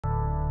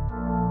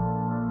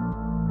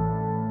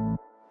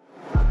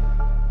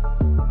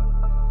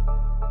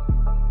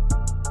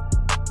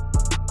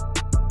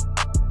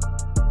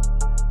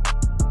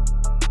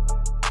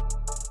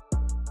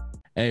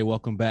Hey,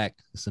 welcome back.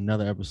 It's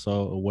another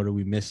episode of What Are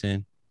We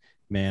Missing?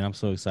 Man, I'm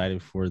so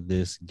excited for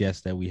this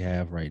guest that we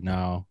have right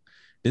now.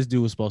 This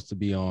dude was supposed to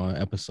be on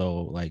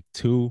episode like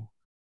two.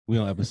 We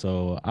on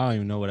episode, I don't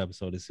even know what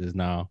episode this is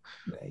now,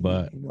 You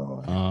but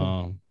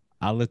know,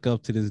 I look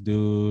up to this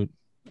dude.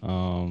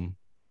 Um,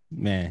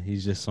 man,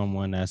 he's just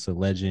someone that's a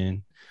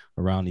legend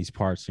around these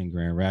parts in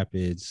Grand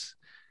Rapids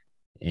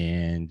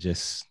and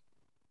just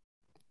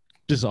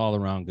all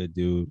around good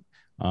dude.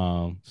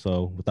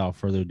 So without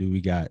further ado,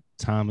 we got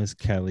Thomas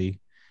Kelley,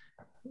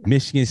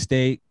 Michigan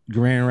State,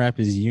 Grand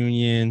Rapids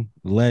Union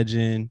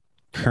legend,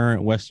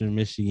 current Western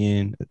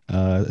Michigan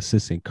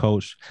assistant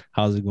coach.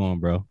 How's it going,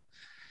 bro?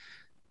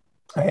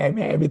 hey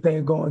man,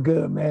 everything's going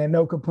good, man.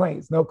 No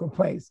complaints, no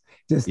complaints.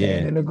 Just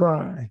staying Yeah, in the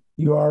grind.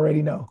 You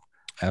already know.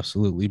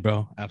 absolutely,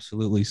 bro.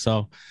 Absolutely.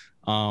 So,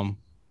 um,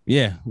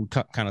 yeah, we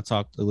kind of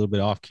talked a little bit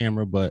off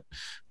camera, but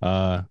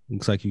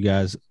looks like you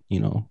guys,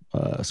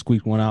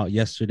 squeaked one out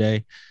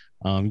yesterday.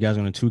 You guys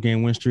on a 2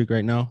 game win streak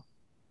right now.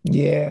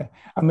 Yeah,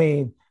 I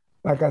mean,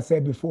 like I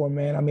said before,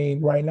 man. I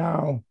mean, right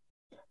now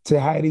to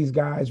have these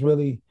guys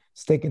really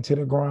sticking to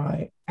the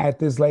grind at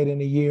this late in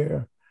the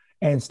year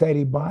and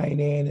steady buying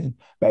in and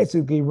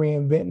basically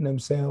reinventing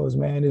themselves,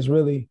 man, it's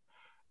really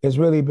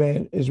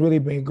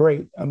been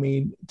great. I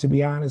mean, to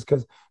be honest,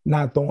 because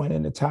not throwing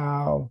in the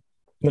towel,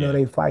 Yeah,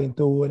 they fighting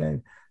through it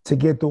and to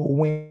get through a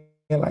win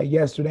like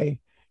yesterday,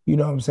 what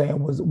I'm saying,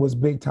 was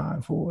big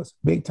time for us.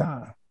 Big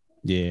time.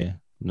 yeah,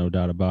 no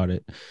doubt about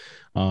it.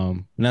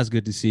 And that's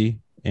good to see.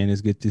 And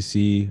it's good to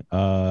see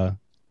them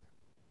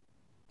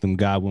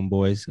Godwin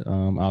boys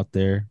out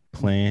there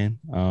playing.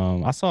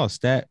 I saw a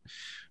stat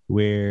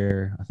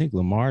where I think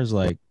Lamar's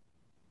like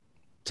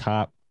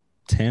top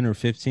 10 or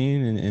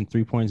 15 in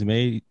 3 points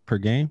made per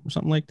game or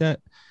something like that.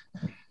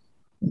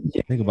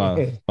 I think about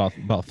Yeah. about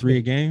about three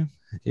a game.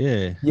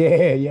 Yeah.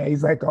 Yeah.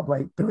 He's like up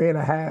like three and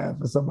a half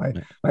or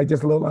something like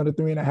just a little under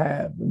three and a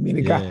half. I mean,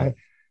 the Yeah. guy,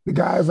 the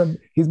guy's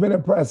he's been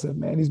impressive,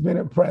 man. He's been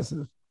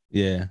impressive.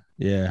 Yeah.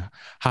 Yeah.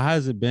 How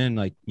has it been?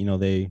 Like,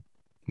 they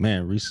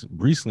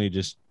recently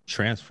just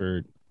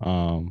transferred.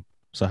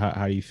 So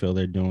how do you feel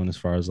they're doing as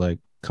far as like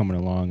coming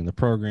along in the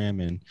program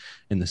and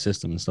in the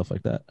system and stuff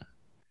like that?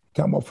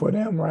 Come up for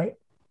them, right?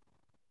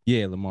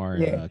 Yeah, Lamar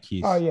and Yeah. Oh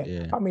Keith. yeah.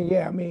 Yeah. I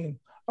mean,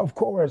 of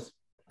course,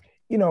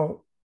 you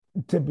know,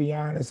 to be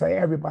honest, like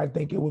everybody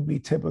think it would be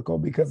typical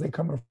because they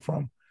coming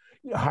from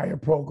higher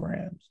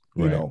programs,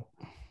 Right.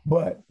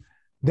 but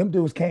them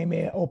dudes came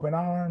in open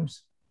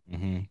arms,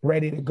 Mm-hmm.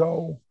 ready to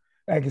go.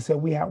 Like I said,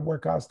 we have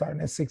workouts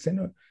starting at six in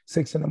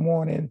the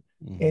morning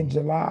in Mm-hmm.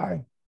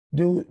 July.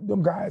 Dude,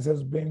 them guys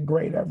has been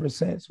great ever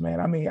since, man.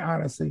 I mean,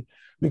 honestly,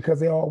 because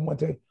they all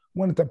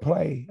wanted to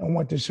play and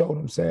want to show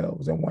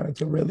themselves and wanted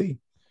to really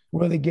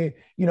get,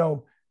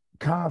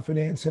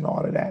 confidence and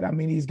all of that. I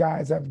mean, these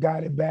guys have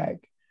got it back,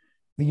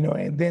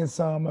 and then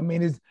some. I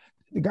mean,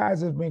 the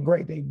guys have been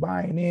great. They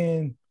buying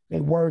in, they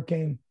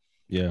working.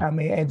 Yeah. I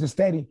mean, and just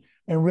steady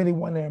and really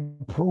want to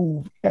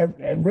improve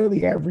and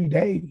really every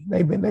day.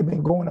 They've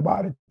been going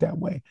about it that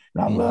way.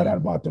 And I love Mm-hmm. that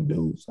about them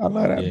dudes. I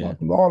love that Yeah. about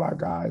them, all our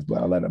guys, but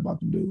I love that about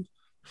them dudes.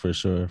 For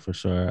sure, for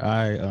sure.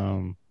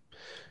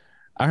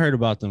 I heard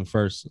about them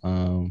first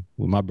with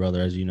my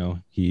brother. As you know,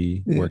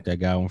 he Yeah. worked at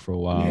Godwin for a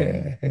while,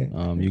 and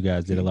Yeah. you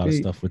guys did a lot of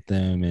stuff with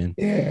them. And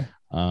Yeah.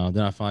 then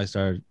I finally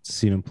started to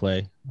see them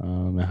play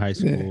in high Yeah.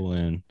 school,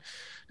 and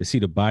to see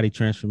the body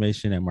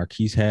transformation that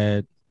Marquise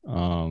had.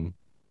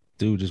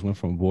 Dude just went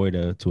from boy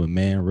to a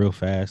man real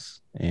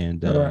fast,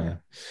 and All right.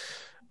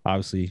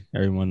 obviously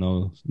everyone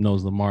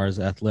knows Lamar's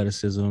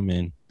athleticism,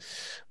 and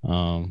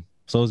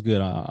so it's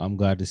good. I'm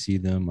glad to see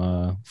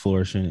them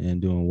flourishing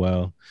and doing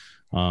well.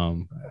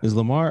 Is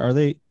Lamar?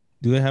 Do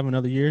they have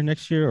another year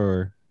next year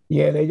or?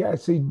 Yeah, they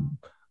actually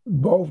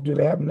both do.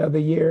 They have another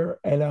year,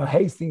 and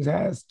Hastings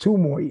has 2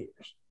 more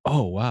years.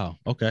 Oh wow,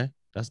 okay,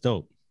 that's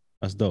dope.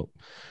 That's dope.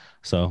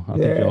 So I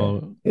think Yeah,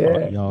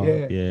 yeah, y'all,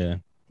 yeah. yeah,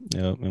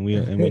 yeah, and we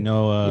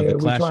know the Yeah,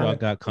 class y'all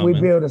got we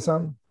coming. building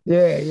something.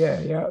 Yeah,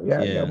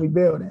 Yeah, we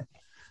building.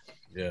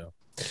 yeah.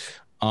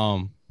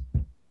 Um,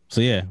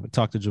 so yeah, we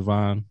talked to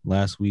JaVaughn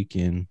last week,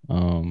 and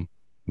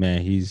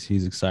man, he's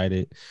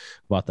excited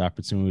about the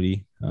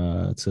opportunity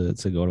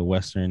to go to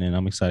Western, and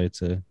I'm excited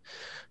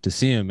to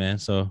see him, man.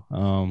 So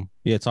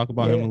yeah, talk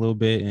about him a Yeah, little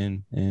bit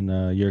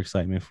and your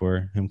excitement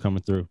for him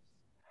coming through.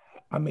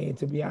 I mean,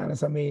 to be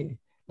honest, I mean,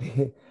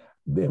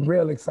 been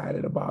real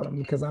excited about him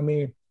because I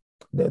mean,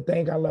 the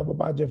thing I love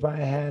about JaVaughn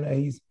Hannah,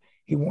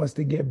 he wants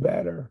to get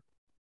better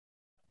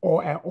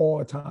or at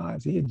all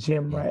times. He a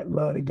gym Mm. rat,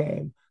 love the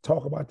game,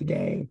 talk about the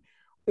game.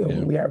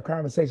 Yeah. We have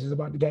conversations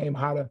about the game,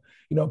 how to,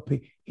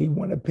 he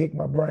want to pick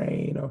my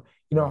brain, or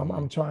Hmm.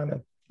 I'm trying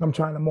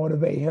to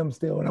motivate him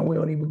still, and we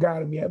don't even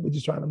got him yet, but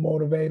just trying to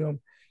motivate him,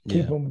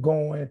 keep Yeah. him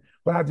going.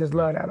 But I just Yeah.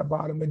 love that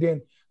about him.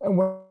 And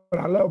what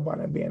I love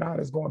about him, being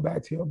honest, going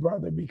back to your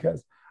brother,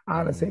 because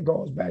honestly, Hmm. it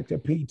goes back to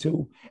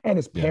P2 and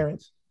his Yeah.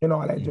 parents.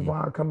 All that Hmm.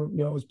 JaVaughn coming,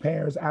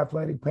 his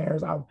athletic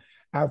parents,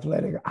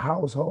 athletic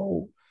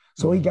household.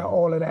 So he got Hmm.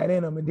 all of that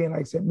in him. And then,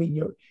 like I said,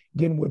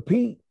 getting with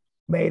Pete,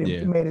 made it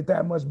Yeah. made it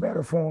that much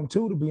better for him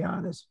too, to be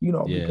honest.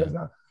 Because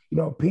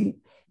now, Pete,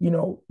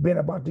 been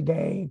about the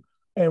game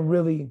and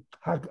really,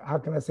 how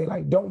can I say,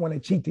 like, don't want to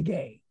cheat the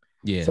game.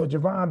 Yeah. So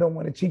JaVaughn don't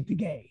want to cheat the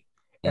game.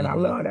 And I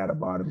love that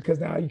about him, because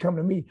now you come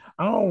to me,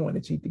 I don't want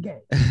to cheat the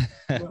game.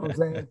 You know what I'm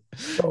saying?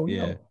 So,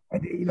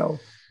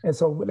 and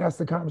so that's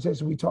the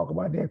conversation we talk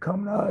about. They're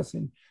coming to us,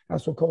 and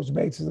that's what Coach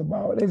Bates is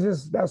about.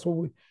 That's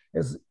what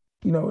it's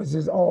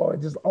just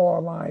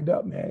all lined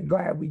up, man.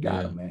 Glad we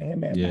got him, man.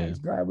 Him and Max,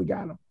 glad we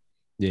got him.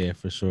 Yeah,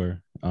 for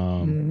sure.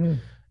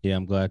 Yeah,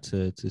 I'm glad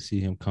to see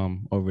him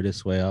come over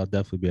this way. I'll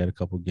definitely be at a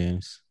couple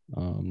games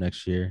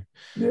next year.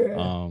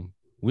 Yeah.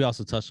 We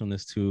also touched on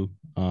this too.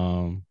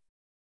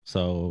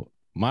 So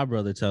my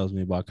brother tells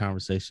me about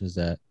conversations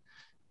that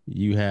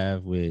you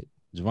have with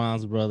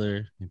JaVaugh's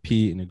brother and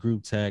Pete in the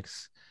group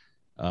text.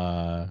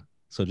 So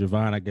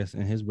JaVaughn, I guess,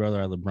 and his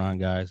brother are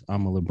LeBron guys.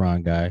 I'm a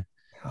LeBron guy.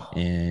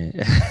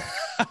 And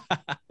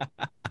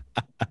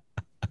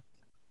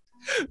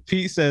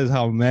Pete says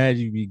how mad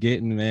you be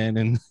getting, man,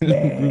 in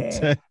the group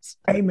text.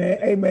 Hey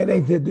man, they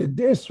did the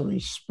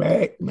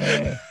disrespect,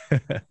 man.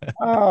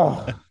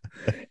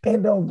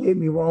 And don't get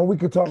me wrong, we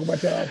could talk about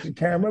that off the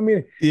camera. I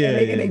mean,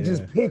 they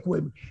just pick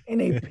with me, and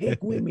they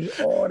pick with me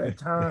all the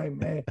time,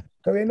 man.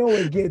 Because they know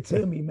it get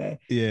to me, man.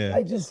 Yeah.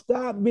 Like, just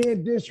stop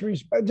being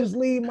disrespectful. Just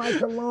leave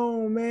Mike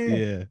alone, man.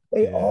 Yeah.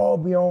 They all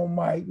be on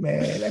Mike,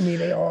 man. I mean,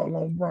 they all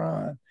on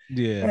Bron.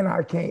 Yeah. And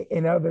I can't,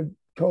 and other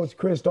Coach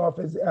Christoph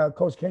is,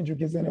 Coach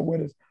Kendrick is in it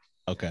with us.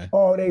 Okay.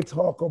 All they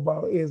talk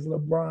about is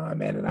LeBron,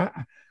 man.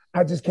 And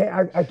I just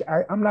can't,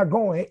 I'm not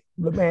going,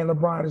 man,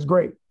 LeBron is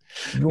great.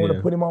 You want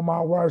to put him on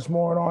Mount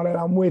Rushmore and all that,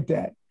 I'm with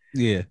that.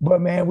 Yeah.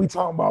 But, man, we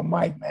talking about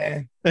Mike,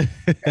 man. We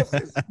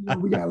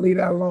got to leave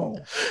that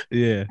alone.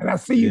 Yeah. And I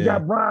see you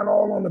got Brian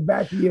all on the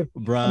back of you.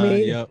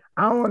 Brian,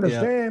 I don't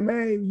understand,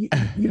 man.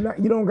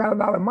 You don't got a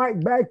lot of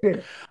Mike back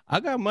there. I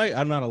got Mike.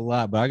 I'm not a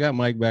lot, but I got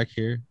Mike back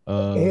here.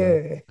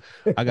 I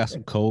got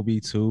some Kobe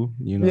too,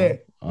 Yeah,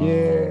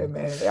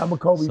 man. I'm a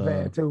Kobe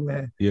fan too,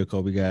 man. You're a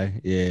Kobe guy?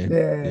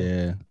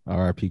 Yeah.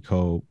 R.I.P.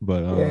 Kobe.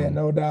 But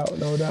no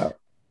doubt.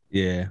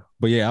 Yeah.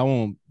 But yeah, I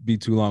won't be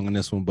too long on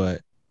this one,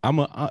 but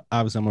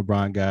obviously I'm a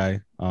Bron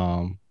guy.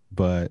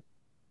 But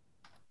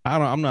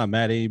I'm not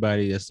mad at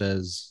anybody that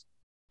says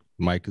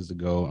Mike is the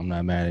GOAT. I'm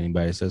not mad at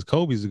anybody that says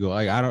Kobe's the GOAT.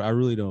 Like, I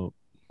really don't.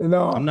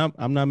 No, I'm not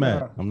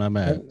mad. I'm not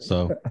mad.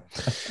 So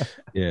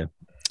yeah.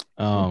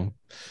 So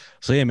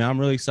yeah, man, I'm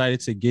really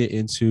excited to get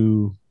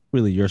into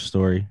really your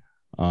story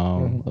a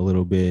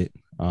little bit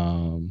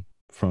from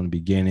the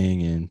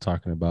beginning, and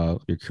talking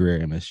about your career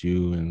at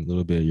MSU and a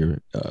little bit of your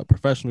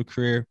professional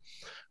career.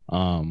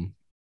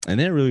 And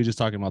then really just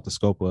talking about the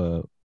scope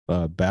of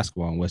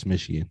basketball in West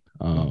Michigan.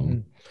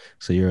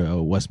 So you're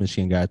a West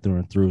Michigan guy through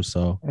and through.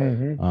 So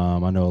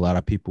I know a lot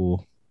of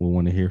people will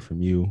want to hear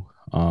from you.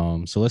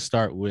 So let's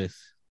start with,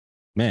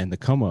 man, the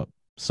come up.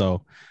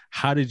 So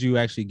how did you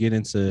actually get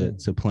into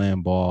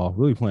playing ball,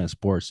 really playing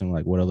sports, and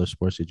like what other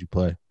sports did you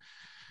play?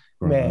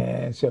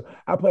 Man, so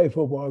I played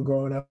football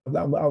growing up.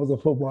 I was a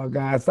football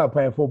guy. I stopped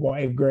playing football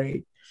 8th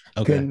grade.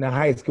 Okay. Couldn't in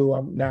high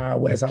school.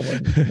 West, I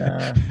wasn't.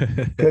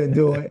 Couldn't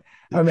do it.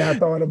 I mean, I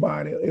thought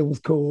about it. It was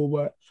cool,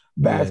 but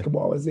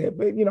basketball was it.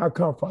 But I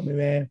come from it,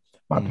 man.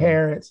 My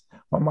parents,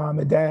 my mom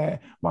and dad.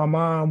 My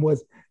mom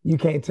was. You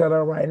can't tell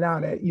her right now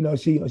that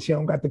she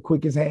don't got the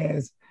quickest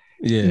hands.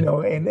 Yeah.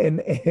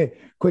 And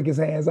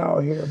quickest hands out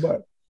here.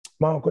 But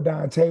my Uncle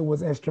Dante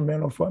was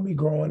instrumental for me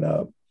growing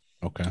up.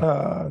 Okay.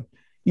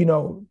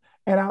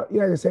 And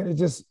like I said, it's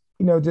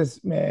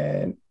just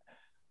man.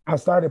 I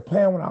started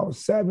playing when I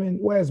was 7,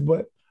 West,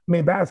 but I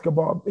mean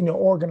basketball,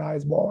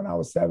 organized ball when I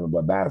was 7,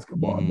 but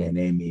basketball been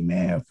in me,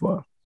 man,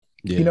 for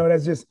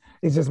it's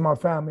just my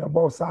family on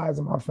both sides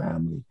of my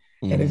family.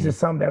 And it's just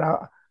something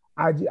that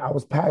I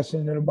was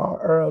passionate about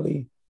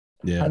early.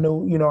 Yeah. I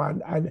knew,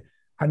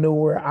 I knew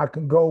where I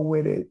could go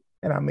with it.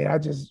 And I mean, I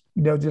just,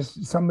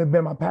 just something had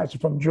been my passion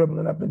from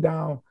dribbling up and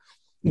down,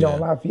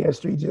 Lafayette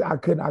Street. I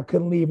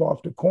couldn't leave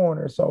off the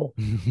corner. So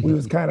we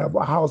was kind of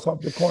a house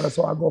off the corner.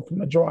 So I go from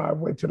the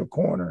driveway to the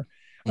corner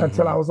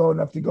until I was old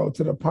enough to go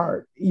to the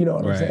park. You know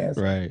what I'm saying?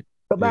 So, right.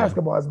 The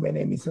basketball has been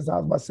in me since I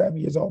was about 7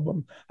 years old. But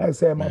like I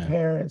said, my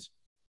parents,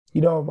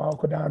 my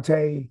Uncle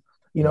Dante,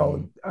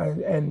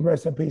 and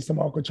rest in peace to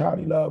my Uncle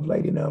Charlie Love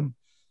Lady and them,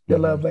 the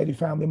Love Lady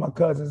family, my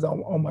cousins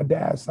on my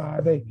dad's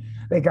side.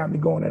 They got me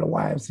going in the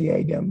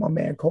YMCA. Then my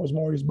man Coach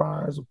Maurice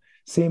Barnes,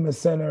 Siemens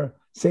Center,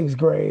 6th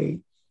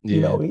grade.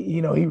 He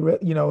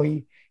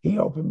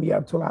opened me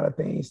up to a lot of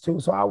things too.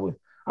 So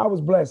I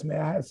was blessed,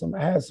 man. I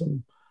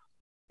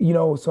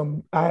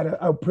had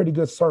a pretty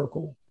good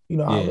circle,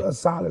 a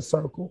solid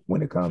circle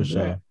when it comes to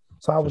that.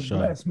 So I was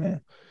blessed,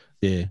 man.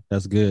 Yeah,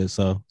 that's good.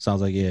 So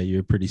sounds like,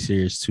 you're pretty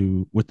serious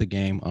too with the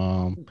game.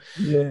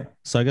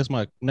 So I guess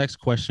my next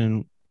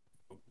question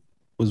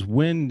was,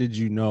 when did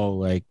you know,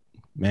 like,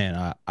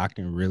 man, I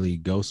can really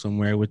go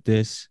somewhere with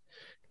this?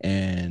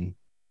 And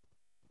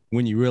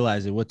when you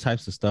realized it, what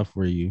types of stuff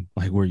were you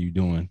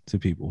doing to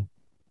people?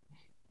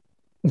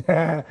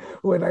 Well,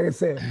 like I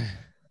said,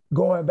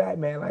 going back,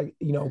 man, like,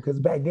 because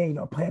back then,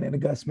 playing in the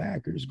Gus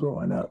Smackers,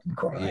 growing up, Yeah.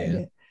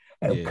 crying,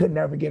 and Yeah. could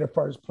never get a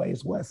first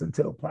place West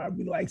until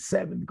probably like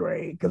seventh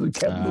grade because we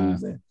kept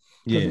losing.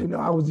 Because Yeah.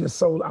 I was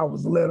just I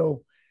was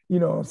little, you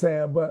know what I'm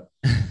saying? But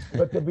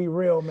to be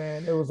real,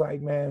 man, it was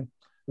like, man,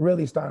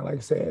 really starting, like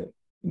I said,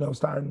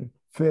 starting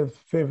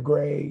fifth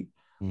grade,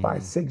 by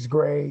sixth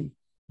grade,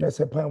 that's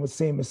it, playing with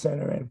Seaman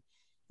Center and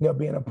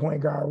being a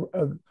point guard.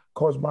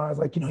 Coach Barnes,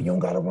 like, you don't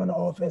got to run the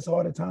offense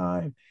all the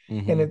time.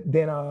 And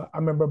then I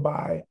remember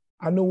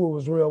I knew it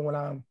was real when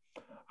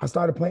I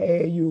started playing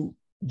AAU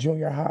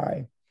junior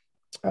high.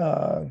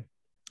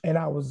 And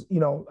I was,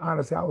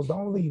 honestly, I was the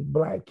only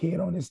Black kid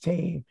on this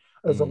team.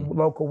 It was a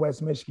local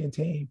West Michigan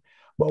team.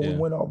 But we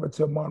went over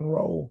to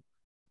Monroe,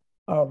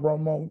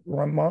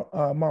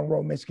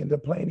 Michigan to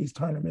play in these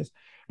tournaments.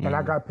 And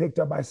I got picked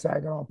up by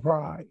Saginaw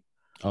Pride.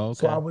 Oh, okay.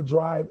 So I would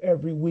drive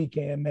every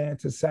weekend, man,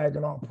 to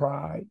Saginaw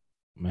Pride.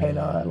 Man.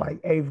 And like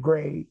eighth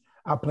grade,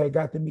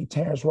 got to meet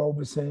Terrence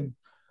Roberson,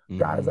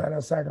 guys out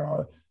of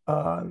Saginaw.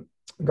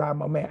 Got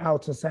my man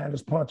Alton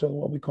Sanders Puncher,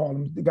 what we call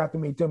him. Got to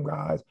meet them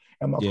guys,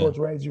 and my coach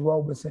Reggie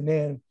Roberson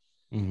then.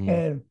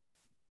 And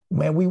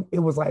man, it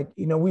was like,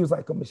 we was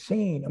like a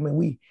machine. I mean,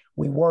 we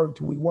worked,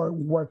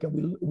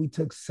 and we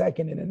took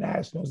second in the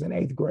nationals in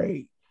eighth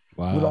grade.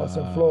 Wow. We lost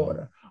in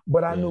Florida,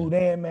 but I knew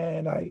then,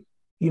 man, like,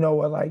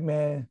 like,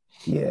 man,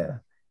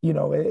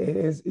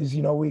 it's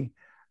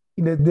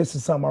this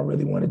is something I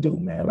really want to do,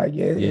 man. Like,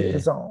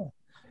 it's on.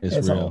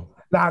 It's real. On.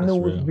 Now, I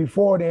knew it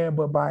before then,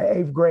 but by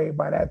eighth grade,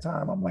 by that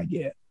time, I'm like,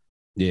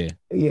 I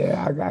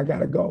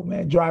gotta go,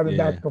 man. Driving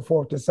back and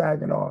forth to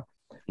Saginaw,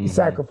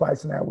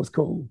 sacrificing that was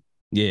cool.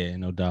 Yeah,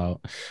 no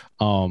doubt.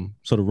 So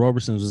the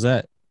Robersons, was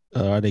that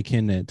are they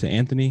kin to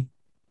Anthony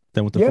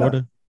that went to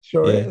Florida?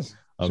 Sure is.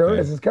 Okay. Sure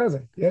is his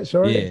cousin. Yeah,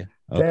 sure is. Okay.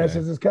 Terrence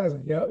is his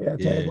cousin.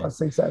 Terrence about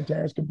 6'7".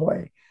 Terrence can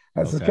play.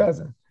 That's his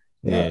cousin.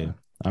 Yeah.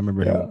 I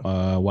remember him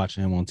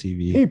watching him on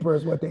TV. Peeper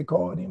is what they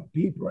called him.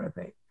 Peeper, I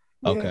think.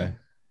 Okay.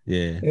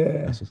 Yeah.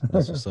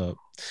 That's what's up.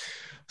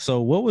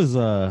 So what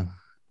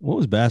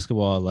was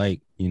basketball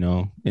like,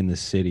 in the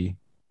city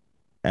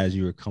as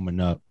you were coming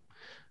up?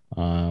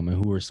 And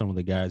who were some of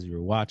the guys you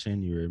were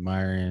watching, you were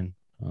admiring?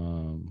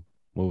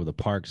 What were the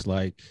parks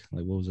like?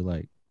 Like, what was it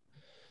like?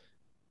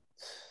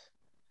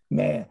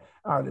 Man,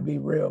 to be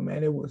real,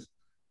 man, it was,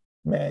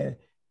 man,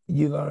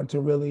 you learn to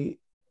really,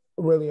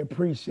 really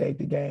appreciate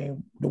the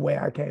game the way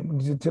I came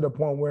to the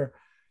point where,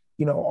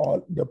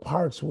 all the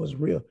parks was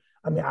real.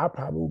 I mean, I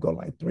probably would go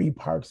like 3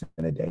 parks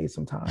in a day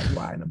sometimes,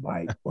 riding a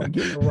bike or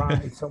getting a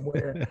ride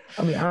somewhere.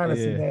 I mean,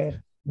 honestly,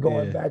 man,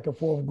 going back and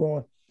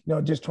forth,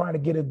 just trying to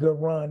get a good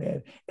run.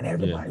 And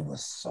everybody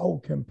was so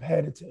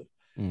competitive.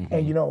 And,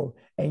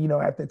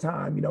 at the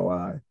time,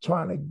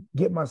 trying to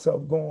get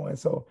myself going.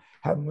 So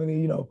having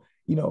really, a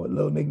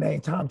little nickname,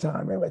 Tom.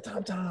 Everybody,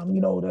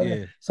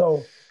 Tom,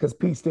 So, because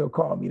Pete still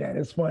called me that.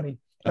 It's funny.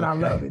 And I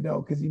love it,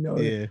 though, because,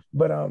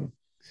 but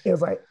it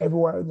was like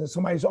everywhere,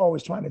 somebody's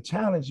always trying to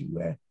challenge you,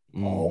 man.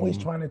 Always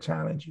trying to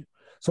challenge you.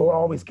 So it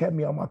always kept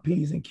me on my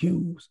P's and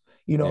Q's,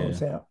 what I'm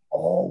saying?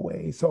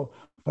 Always. So,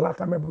 but like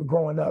I remember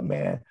growing up,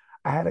 man,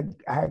 I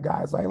had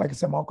guys like I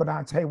said, my Uncle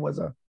Dante was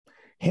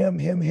him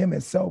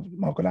himself.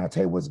 My Uncle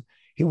Dante was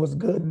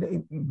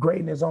good,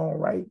 great in his own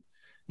right.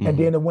 And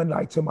then it went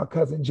like to my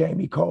cousin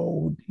Jamie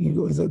Cole.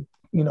 He's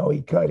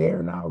he cut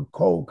hair now,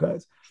 cold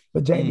cuts.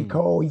 But Jamie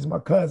Cole, he's my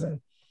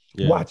cousin.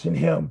 Yeah. Watching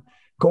him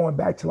going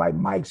back to like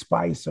Mike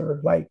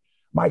Spicer, like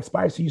Mike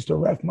Spicer used to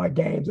ref my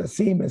games at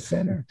Seaman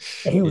Center,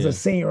 and he was a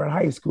senior in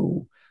high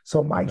school.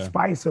 So Mike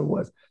Spicer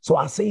so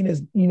I seen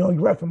his, he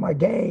reffing my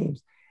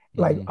games.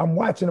 Like I'm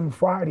watching him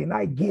Friday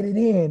night, get it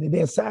in, and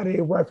then Saturday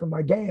reffing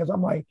my games.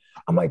 I'm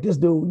like this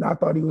dude, and I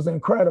thought he was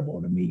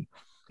incredible to me.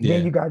 Yeah.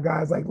 Then you got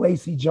guys like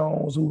Lacey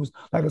Jones, who was,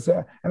 like I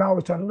said, and I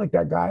always trying to look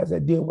at guys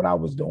that did what I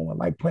was doing,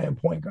 like playing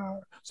point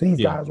guard. So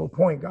these guys were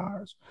point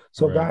guards.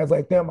 So guys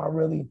like them, I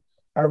really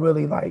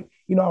like,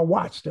 I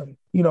watched them,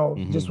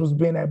 just was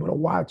being able to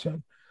watch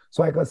them.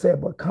 So like I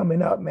said, but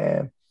coming up,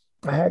 man,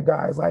 I had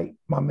guys like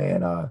my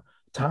man,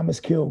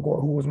 Thomas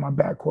Kilgore, who was my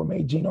backcourt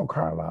mate, Gino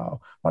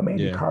Carlisle, my man,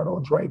 Ricardo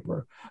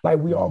Draper. Like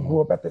we all grew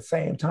up at the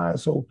same time.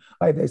 So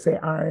like they say,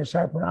 iron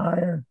sharpened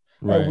iron.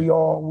 Right. Like we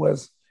all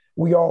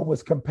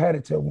was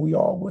competitive. We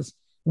all was,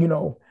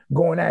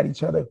 going at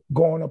each other,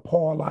 going to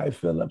Paul I.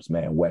 Phillips,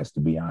 man, West,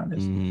 to be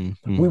honest.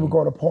 We would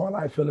go to Paul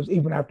I. Phillips,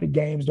 even after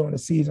games during the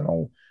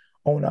season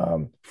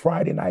on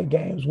Friday night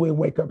games. We'd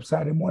wake up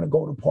Saturday morning,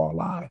 go to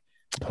Paul I.,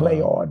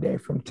 play all day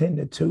from 10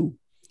 to 2.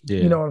 Yeah.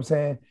 You know what I'm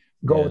saying?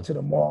 Go to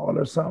the mall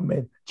or something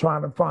and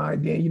trying to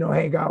find,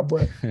 hang out.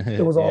 But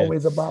it was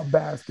always about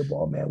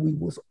basketball, man. We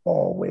was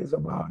always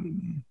about it,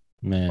 man.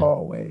 Man.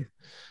 Always.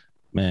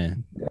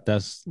 Man,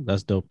 that's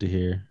dope to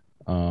hear.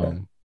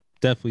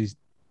 Definitely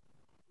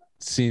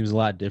seems a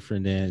lot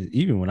different than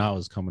even when I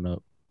was coming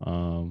up.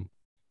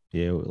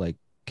 Like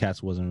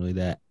cats wasn't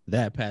really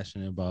that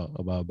passionate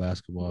about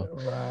basketball.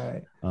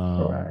 Right.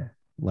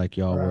 Like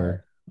y'all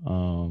were.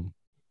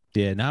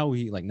 Yeah,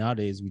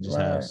 nowadays we just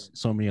have Right.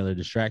 so many other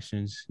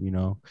distractions, when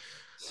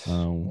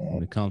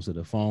Man, it comes to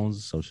the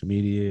phones, social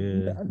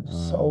media,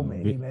 so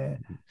many,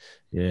 man.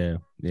 yeah.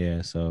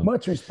 So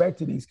Much respect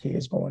to these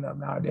kids growing up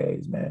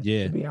nowadays, man, to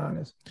yeah, be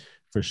honest.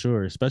 for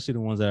sure, especially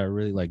the ones that are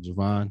really like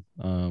JaVaughn,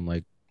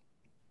 like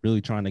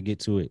really trying to get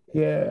to it,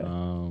 Yeah,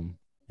 um,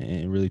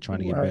 and really trying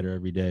to get right. better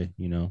every day.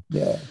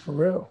 Yeah, for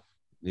real.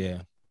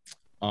 Yeah.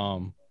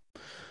 Um,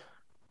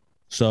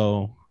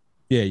 so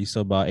yeah, you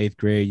said about eighth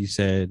grade, you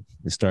said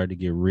it started to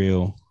get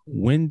real.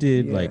 When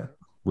did like Yeah.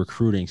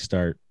 recruiting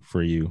start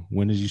for you?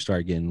 When did you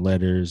start getting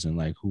letters and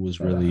like who was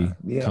really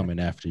Yeah. coming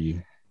after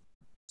you?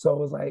 So it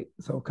was like,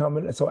 so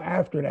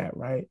after that,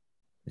 right?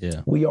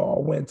 Yeah. We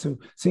all went to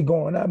see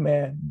growing up,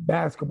 man,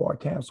 basketball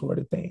camps were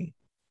the thing.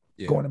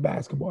 Yeah. Going to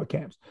basketball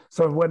camps.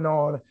 So it wasn't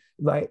all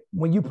like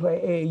when you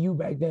play AAU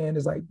back then,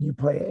 it's like you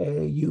play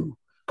AAU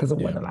because it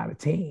Yeah. wasn't a lot of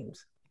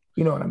teams.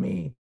 You know what I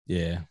mean?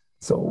 Yeah.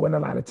 So it wasn't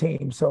a lot of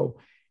teams. So,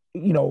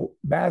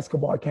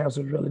 basketball camps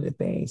was really the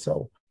thing.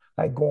 So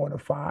like going to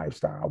 5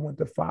 star, I went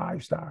to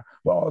 5 star,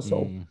 but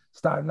also Mm,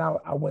 starting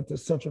out, I went to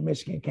Central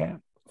Michigan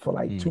camp for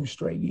like mm, 2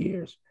 straight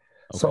years.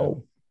 okay.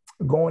 So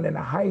going into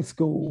high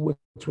school,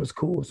 which was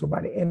cool. So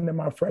by the end of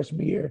my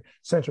freshman year,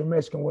 Central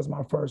Michigan was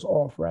my first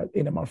offer at the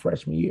end of my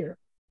freshman year.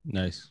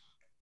 Nice.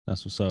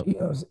 That's what's up.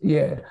 Yeah. So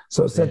Yeah.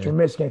 Central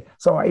Michigan.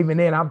 So even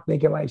then, I'm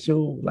thinking like,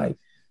 shoot, like,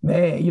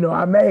 man,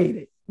 I made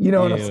it. You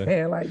know what I'm Yeah.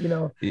 saying? Like,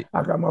 It,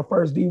 I got my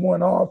first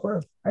D1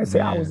 offer. I say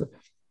man.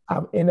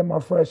 I'm ended my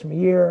freshman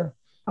year.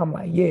 I'm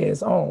like, yeah,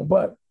 it's on.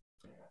 But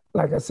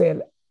like I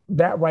said,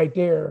 that right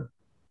there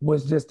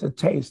was just a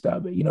taste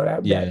of it.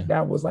 That Yeah. that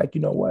that was like, you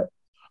know what?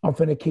 I'm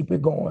finna keep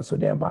it going. So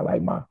then by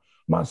like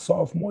my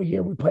sophomore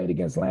year, we played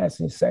against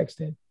Lansing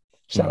Sexton.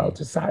 Shout out Mm.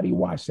 to Sadie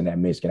Washington at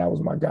Michigan. That was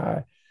my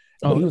guy.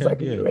 Oh, But he was okay.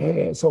 like a Yeah. year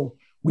ahead. So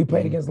we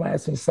played Mm-hmm. against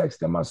Lansing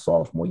Sexton my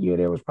sophomore year.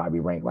 They was probably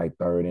ranked like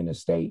third in the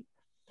state.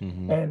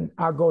 Mm-hmm. And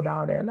I go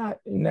down there, and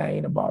I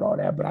ain't about all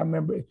that, but I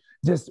remember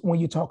just when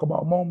you talk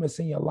about moments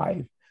in your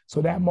life.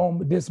 So that Mm-hmm.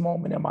 moment, this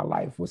moment in my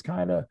life was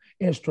kind of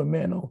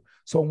instrumental.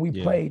 So when we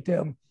Yeah. played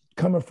them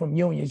coming from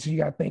Union, so you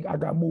got to think I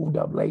got moved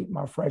up late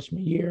my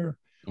freshman year.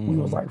 We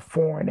was Mm-hmm. like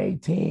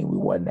 4-18. We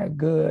wasn't that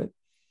good.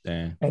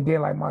 Damn. And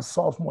then like my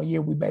sophomore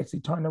year, we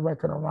basically turned the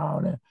record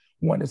around and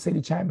won the city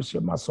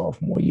championship my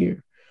sophomore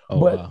year. Oh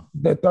But wow.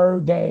 the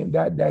third game,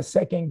 that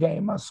second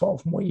game, my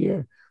sophomore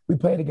year, we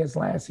played against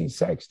Lansing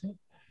Sexton.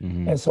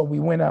 Mm-hmm. And so we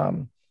went,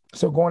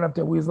 so going up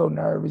there, we was a little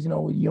nervous,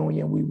 with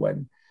Union, we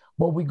wasn't,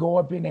 but we go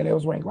up in there, they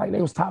was ranked like,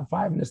 they was top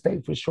 5 in the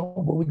state for sure,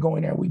 but we go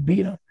in there and we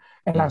beat them.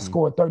 And I Mm-hmm.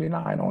 scored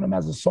 39 on them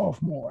as a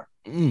sophomore.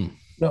 Mm. You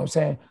know what I'm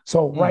saying?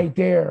 So Mm.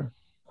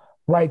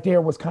 right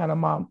there was kind of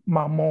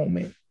my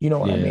moment, you know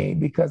what I Yeah. mean?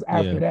 Because Yeah.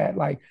 after that,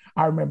 like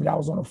I remember that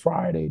was on a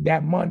Friday.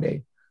 That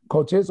Monday,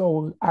 Coach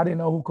Izzo, I didn't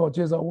know who Coach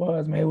Izzo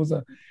was, man. It was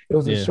a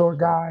Yeah. short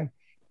guy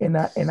in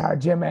our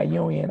gym at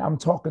Union. I'm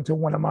talking to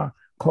one of my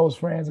close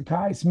friends,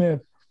 Kai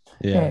Smith,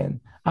 Yeah. and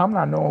I'm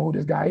not knowing who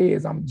this guy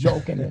is. I'm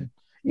joking and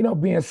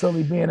being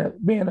silly, being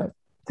a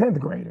 10th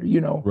grader.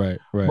 Right.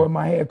 But Right.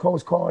 my head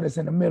coach called us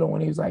in the middle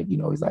and he was like, he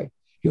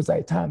was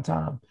like, Tom,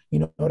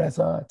 that's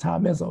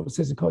Tom Izzo,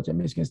 assistant coach at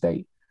Michigan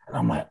State. And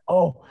I'm like,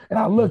 oh, and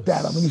I Oh. looked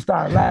at him and he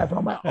started laughing.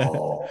 I'm like,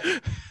 oh.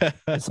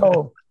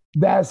 So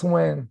that's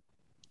when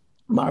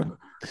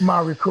my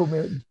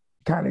recruitment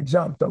kind of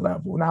jumped a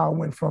level. Now I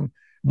went from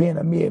being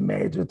a mid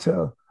major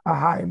to a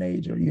high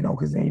major,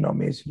 because then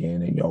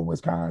Michigan and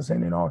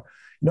Wisconsin and all,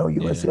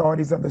 USC, Yeah. all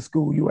these other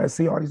schools,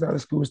 USC, all these other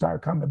schools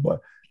started coming.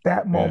 But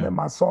that Yeah. moment,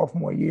 my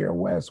sophomore year,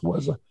 West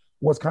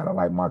was kind of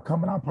like my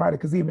coming out party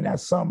because even that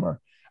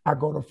summer, I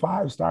go to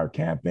 5 star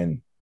camp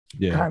and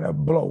Yeah. kind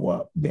of blow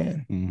up.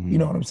 Then you Mm-hmm.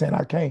 know what I'm saying?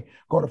 I can't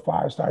go to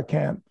 5 star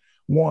camp,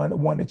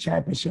 won the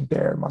championship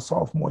there my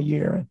sophomore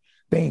year, and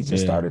things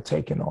just Yeah. started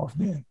taking off.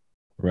 Then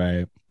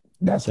Right.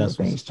 that's when That's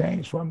what's things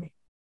changed for me.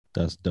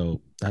 that's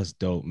dope. That's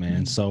dope,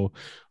 man. So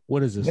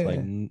what is this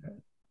like? Yeah.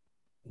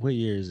 What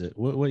year is it?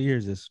 What year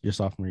is this? Your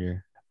sophomore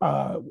year?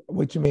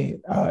 What you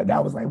mean?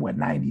 That was like what,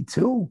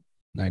 92?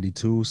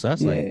 92. So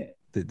that's like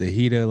Yeah. the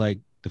heat of like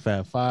the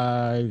Fab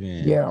Five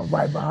and Yeah,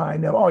 right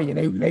behind them. Oh yeah,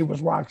 they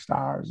was rock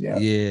stars. Yeah,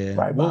 yeah.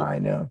 right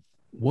behind them.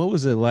 What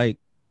was it like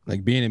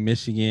being in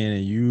Michigan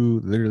and you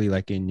literally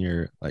like in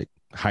your like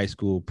high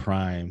school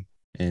prime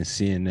and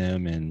seeing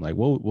them and like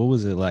what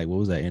was it like? What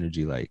was that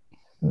energy like?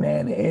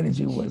 Man, the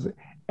energy was,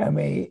 I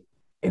mean,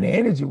 and the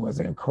energy was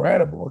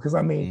incredible because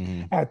I mean,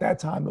 Mm-hmm. at that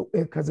time,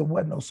 because it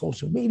wasn't no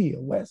social media,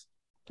 Wes.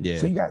 Yeah.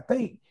 So you got to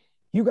think,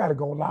 you got to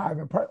go live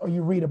or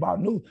you read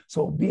about news.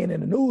 So being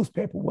in the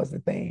newspaper was the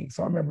thing.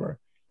 So I remember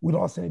we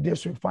lost in the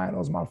district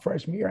finals my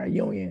freshman year at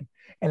Union,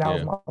 and that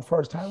was Yeah. my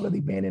first time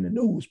really being in the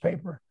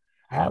newspaper.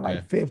 I had Okay.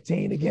 like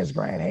 15 against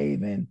Grand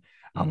Haven.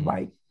 I'm Mhm.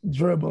 like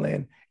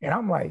dribbling, and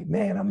I'm like,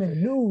 man, I'm in the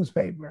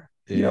newspaper.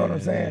 You know what I'm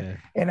saying? Yeah.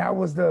 And that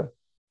was the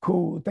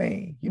cool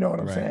thing. You know what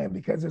I'm Right. saying?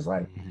 Because it's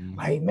like,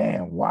 Mhm.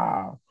 man,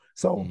 wow.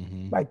 So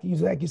Mhm. like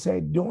you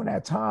said, during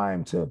that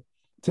time to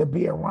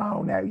be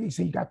around that, you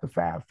see, you got the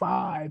Fab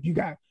Five, you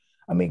got,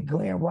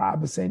 Glenn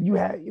Robinson, you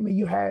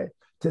had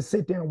to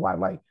sit there and watch,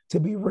 like, to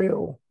be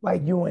real,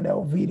 like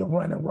UNLV, the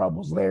Running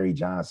Rebels, Larry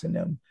Johnson,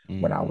 them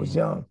when I was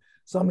young.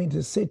 So I mean,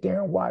 to sit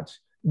there and watch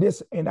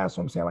this, and that's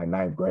what I'm saying, like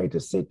ninth grade, to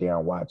sit there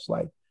and watch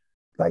like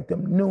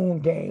them noon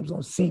games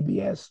on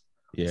CBS,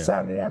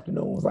 Saturday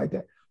afternoons, like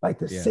that, like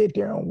to sit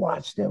there and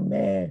watch them,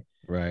 man.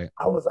 Right.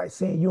 I was like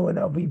seeing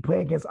UNLV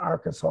play against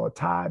Arkansas,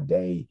 Todd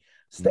Day,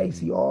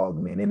 Stacey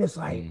Augmon, and it's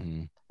like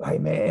man,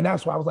 and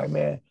that's why I was like,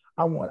 man,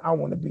 I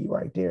want to be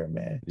right there,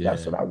 man.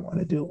 That's what I want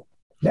to do.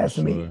 That's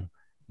me.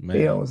 Man.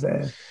 You know what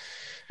I'm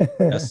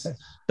saying?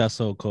 That's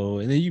so cool.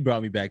 And then you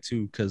brought me back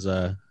too, because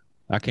I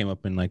came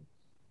up in like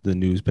the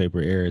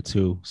newspaper era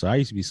too. So I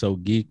used to be so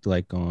geeked,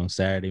 like on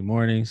Saturday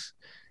mornings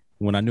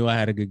when I knew I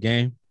had a good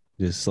game.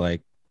 Just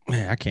like,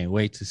 man, I can't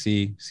wait to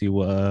see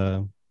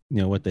what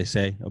what they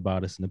say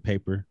about us in the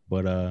paper.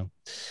 But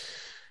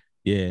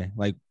yeah,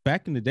 like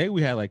back in the day,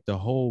 we had like the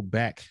whole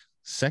back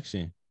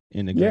section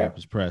in the Grand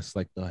Rapids Press,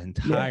 like the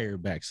entire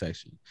back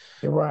section.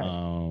 Right.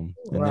 And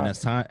then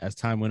as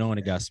time went on,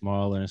 it got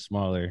smaller and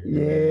smaller.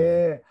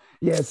 Yeah.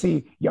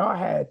 See, y'all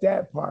had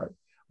that part,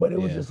 but it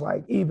was just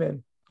like,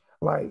 even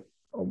like,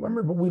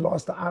 remember we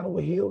lost to Ottawa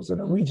Hills in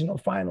the regional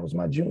finals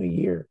my junior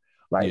year.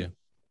 Like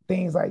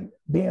things like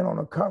being on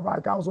the cover,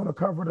 like I was on the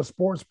cover of the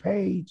sports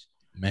page.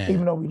 Man.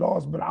 Even though we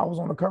lost, but I was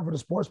on the cover of the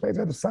sports page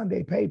of the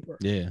Sunday paper.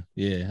 Yeah.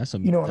 That's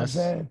you know what I'm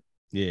saying?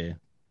 Yeah,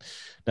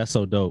 that's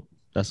so dope.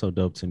 That's so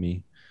dope to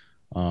me.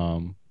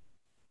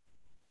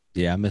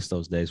 Yeah, I miss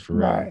those days for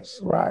real.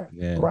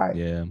 Right.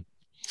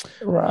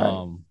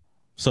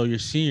 So your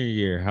senior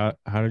year,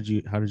 how did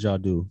y'all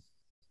do?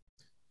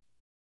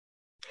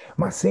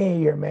 My senior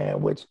year,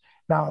 man, which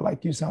now,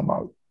 like you talking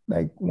about,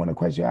 like one of the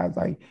questions I was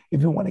like,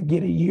 if you want to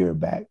get a year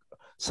back,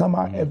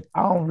 somehow, if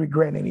I don't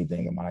regret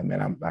anything in my life,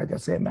 man, like I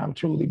said, man, I'm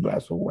truly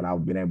blessed for what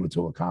I've been able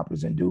to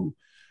accomplish and do,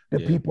 the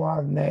people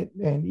I've met,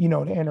 and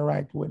to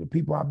interact with, the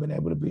people I've been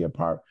able to be a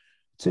part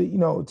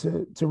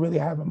to really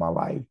have in my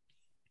life.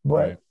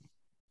 But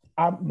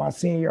my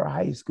senior year of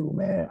high school,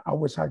 man, I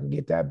wish I could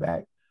get that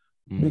back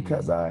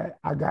because I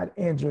got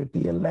injured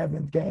the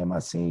 11th game my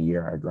senior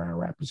year at Grand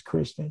Rapids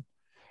Christian,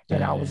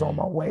 and I was on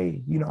my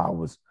way. I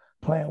was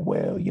playing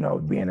well,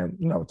 being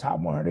a top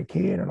 100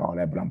 kid and all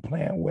that, but I'm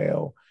playing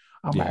well.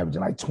 I'm averaging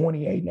like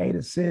 28 and 8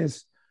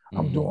 assists.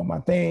 I'm doing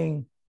my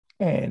thing.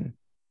 And,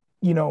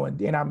 and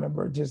then I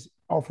remember just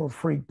off of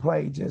freak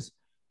play, just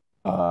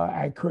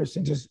at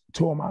Christian, just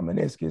tore my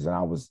meniscus, and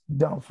I was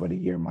done for the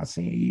year, my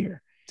senior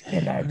year.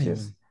 And that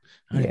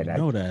I didn't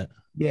know that.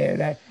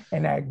 Yeah,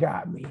 that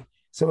got me.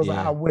 So it was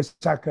like,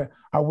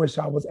 I wish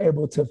I was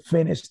able to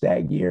finish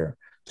that year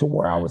to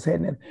where I was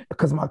heading in,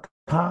 because my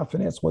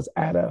confidence was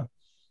at a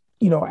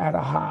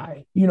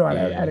high, at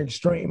an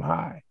extreme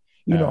high.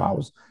 I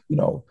was,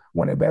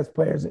 one of the best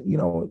players,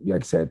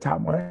 like I said, top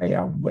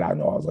 100, but I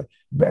know I was like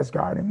best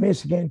guard in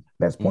Michigan,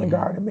 best point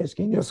guard in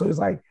Michigan. So it's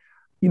like,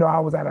 I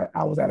was at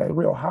a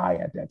real high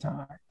at that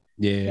time.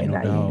 Yeah. And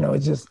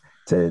it's just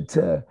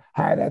to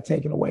have that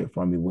taken away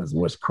from me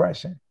was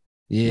crushing.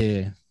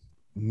 Yeah,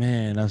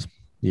 man, that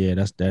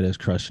is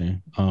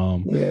crushing.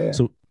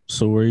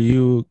 So were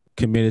you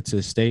committed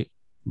to state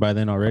by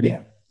then already?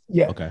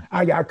 Yeah. Okay.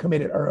 I got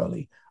committed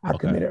early. I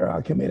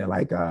committed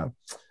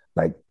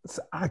like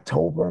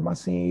October of my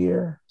senior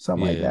year,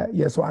 something like that.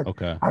 Yeah. So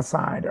I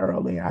signed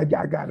early. I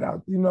got it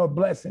out,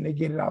 blessing to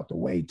get it out the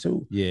way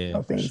too.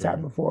 Yeah. Things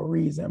happen for a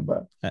reason,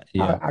 but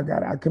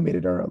I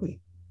committed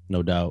early.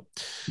 No doubt.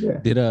 Yeah.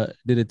 Did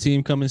a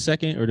team come in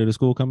second, or did a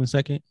school come in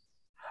second?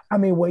 I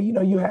mean, well,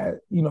 you had,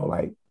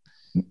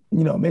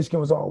 Michigan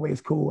was always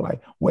cool.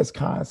 Like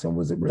Wisconsin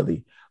was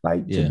really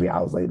like, to be,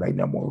 I was like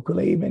number one cool.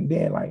 Even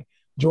then, like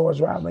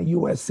George Rattler,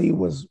 USC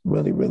was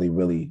really, really,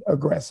 really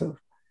aggressive.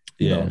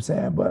 You know what I'm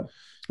saying?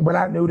 But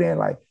I knew then,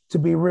 like, to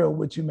be real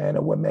with you, man,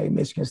 and what made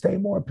Michigan State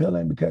more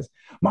appealing, because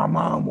my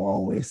mom will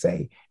always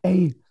say,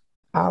 hey,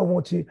 I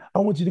want you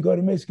to go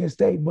to Michigan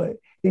State, but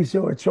it's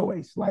your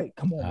choice. Like,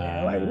 come on,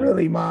 man. Like,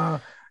 really,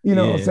 Mom. You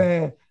know what I'm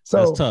saying?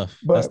 So that's tough.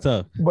 That's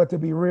tough. But to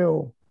be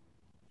real,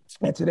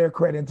 and to their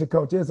credit, and to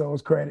Coach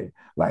Izzo's credit,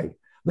 like,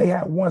 they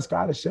had one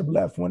scholarship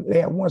left when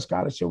they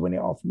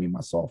offered me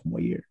my sophomore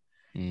year.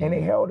 And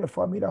they held it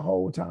for me the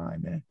whole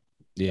time, man.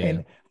 Yeah.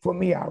 And for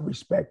me, I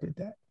respected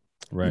that.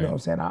 Right. You know what I'm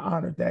saying? I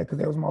honored that, because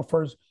that was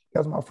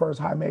my first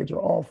high major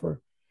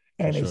offer.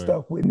 And they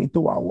stuck with me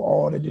throughout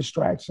all the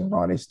distractions.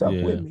 They stuck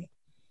with me.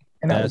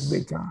 And that was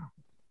big time.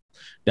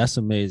 That's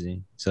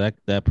amazing. So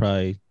that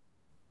probably,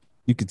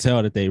 you could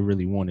tell that they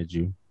really wanted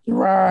you.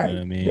 Right. You know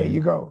what I mean? There you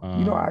go.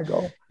 You know how I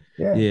go.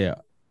 Yeah. Yeah.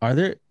 Are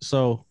there,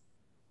 so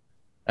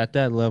at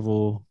that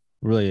level,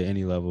 really at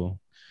any level,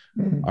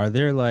 are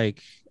there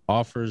like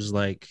offers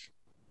like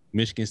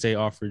Michigan State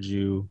offered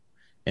you,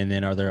 and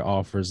then are there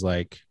offers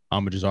like,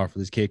 I'm gonna just offer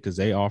this kid because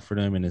they offered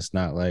him, and it's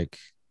not like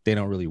they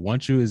don't really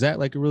want you? Is that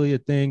like really a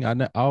thing?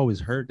 I always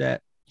heard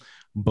that,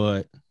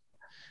 but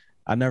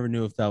I never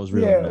knew if that was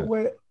real or not.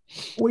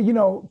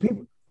 Well,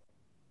 people.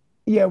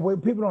 Yeah,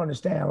 what people don't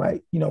understand,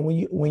 like,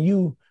 when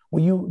you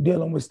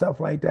dealing with stuff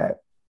like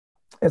that,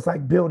 it's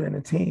like building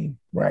a team,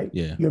 right?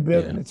 Yeah. You're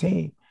building a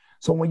team.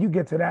 So when you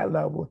get to that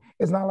level,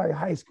 it's not like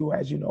high school,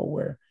 as you know,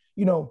 where,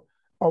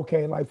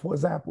 okay, like for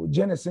example,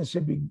 Jenison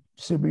should be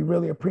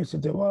really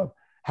appreciative of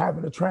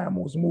having the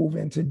Trammels move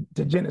into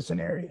the Jenison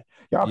area.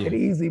 Y'all could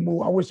easily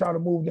move. I wish y'all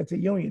had moved into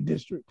Union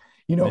District,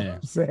 you know what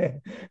I'm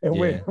saying? And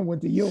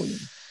went to Union.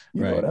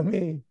 You know what I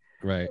mean?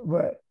 Right.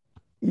 But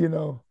you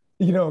know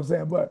what I'm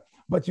saying?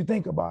 But you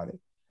think about it,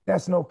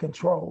 that's no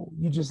control.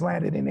 You just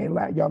landed in their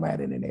lap. Y'all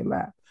landed in their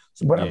lap.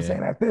 So what I'm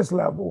saying, at this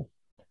level,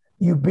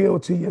 you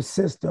build to your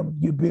system,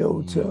 you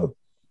build to,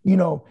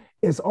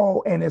 it's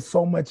all, and it's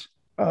so much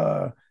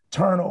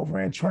turnover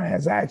and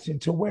transaction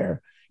to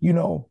where,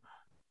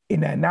 in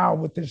that now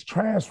with this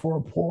transfer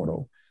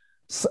portal,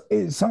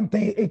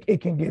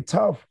 it can get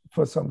tough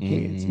for some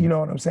kids. You know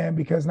what I'm saying?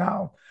 Because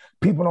now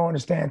people don't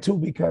understand too,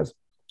 because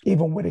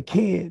even with a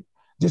kid,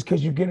 just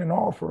because you get an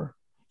offer,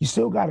 you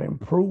still got to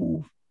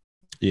improve.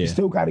 You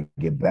still got to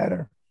get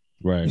better.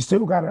 Right. You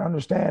still got to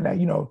understand that,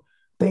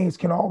 things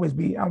can always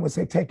be, I would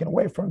say, taken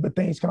away from, but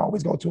things can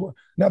always go to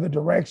another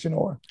direction,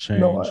 or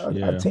change,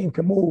 a team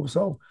can move.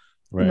 So,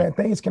 man,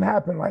 things can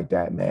happen like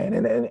that, man.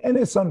 And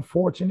it's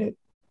unfortunate.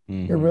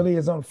 It really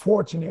is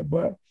unfortunate,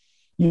 but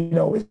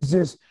it's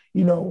just,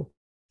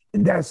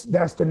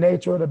 that's the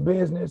nature of the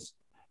business.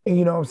 And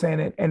you know what I'm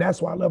saying? And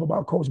that's what I love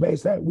about Coach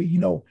Bates, that we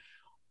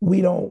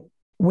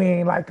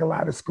ain't like a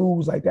lot of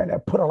schools like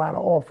that put a lot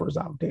of offers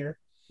out there.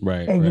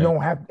 Right. And you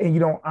don't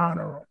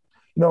honor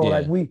them.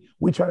 Like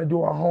we try to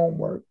do our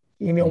homework.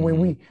 When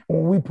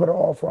we put an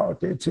offer out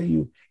there to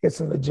you, it's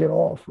a legit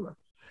offer.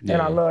 Yeah.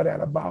 And I love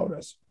that about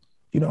us.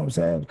 You know what I'm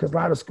saying? Because a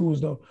lot of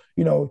schools don't,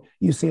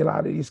 you see a lot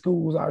of these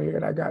schools out here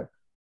that got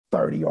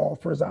 30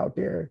 offers out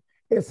there.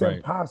 It's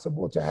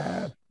impossible to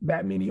have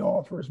that many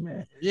offers,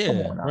 man. Yeah.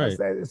 Come on now.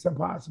 It's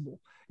impossible.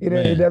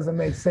 It doesn't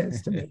make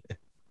sense to me.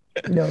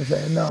 You know what I'm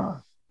saying? Nah.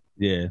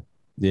 Yeah.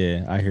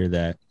 Yeah. I hear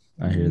that.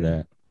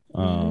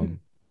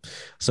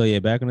 So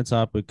back on the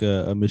topic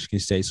of Michigan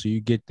State. So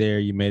you get there,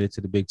 you made it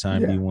to the big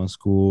time D1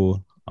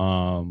 school.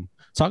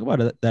 Talk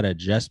about that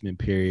adjustment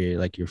period,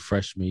 like your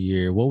freshman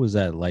year. What was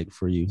that like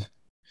for you?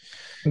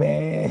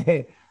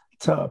 Man,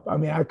 tough. I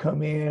mean, I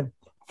come in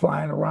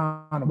flying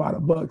around about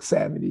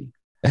 $170,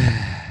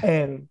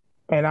 and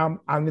I'm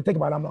thinking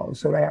about it,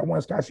 so they had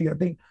one scholarship. I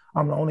think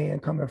I'm the only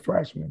incoming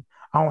freshman.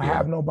 I don't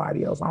have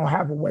nobody else. I don't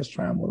have a West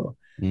Trammell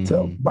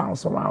to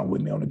bounce around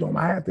with me on the dorm.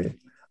 I have to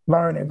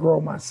learn and grow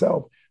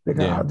myself,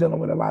 because I'm dealing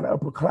with a lot of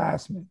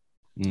upperclassmen.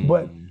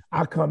 But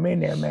I come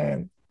in there,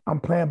 man, I'm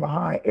playing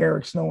behind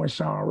Eric Snow and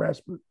Sean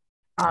Respert,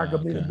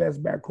 arguably the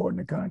best backcourt in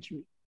the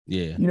country.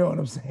 Yeah. You know what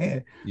I'm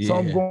saying? Yeah. So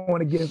I'm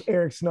going against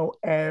Eric Snow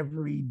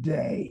every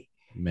day.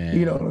 Man.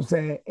 You know what I'm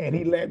saying? And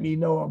he let me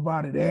know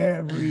about it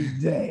every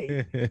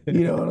day.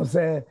 You know what I'm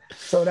saying?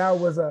 So that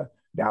was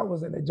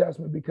an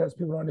adjustment, because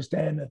people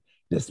understand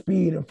the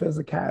speed and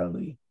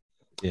physicality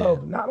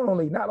of not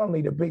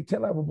only the Big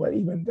Ten level, but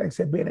even, like I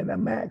said, being in the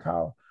MAC,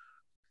 how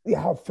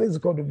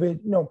physical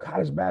division,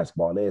 college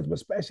basketball is, but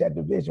especially at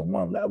Division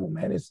I level,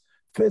 man, it's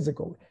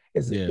physical.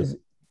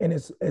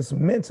 It's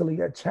mentally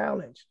a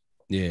challenge.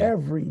 Yeah.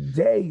 Every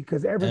day,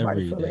 because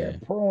everybody feel they're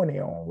pro in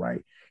their own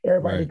right.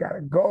 Everybody got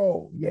to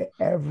go. Yeah,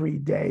 every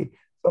day.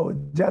 So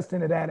just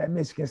into that at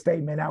Michigan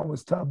State, man, that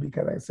was tough,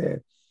 because like I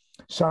said,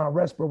 Sean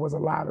Respert was a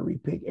lottery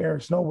pick.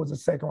 Eric Snow was a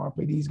second-round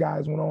pick. These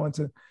guys went on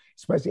to,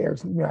 especially Eric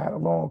Snow, had a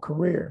long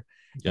career.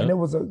 Yep. And it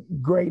was a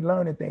great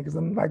learning thing, because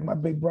I'm like my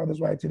big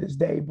brothers right to this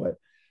day, but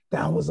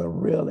that was a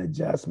real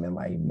adjustment.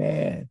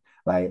 To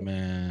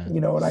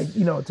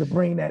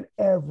bring that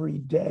every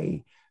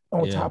day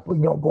on top of,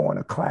 going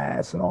to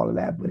class and all of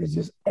that, but it's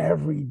just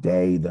every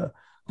day, the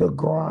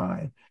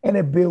grind, and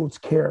it builds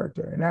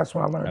character. And that's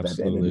what I learned. At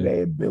the end of the day,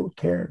 it built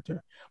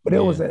character. But it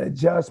was an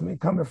adjustment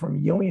coming from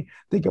Union.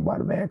 Think about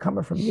it, man,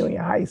 coming from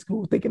Union High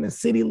School, thinking the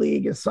City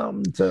League is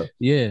something to,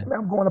 man,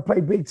 I'm going to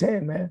play Big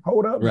Ten, man.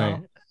 Hold up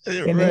now.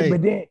 And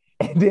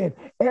then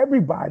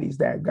everybody's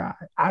that guy.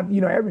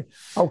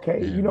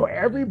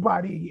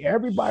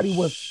 Everybody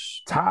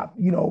was top,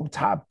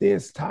 top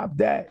this, top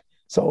that.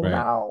 So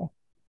now,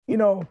 you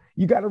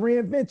got to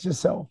reinvent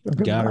yourself. You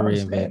got to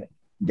reinvent.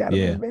 You got to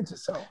reinvent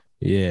yourself.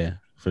 Yeah,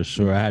 for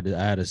sure. I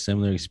had a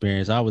similar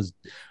experience. I was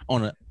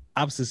on the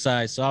opposite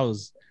side, so I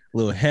was a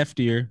little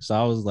heftier. So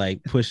I was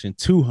like pushing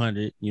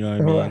 200, you know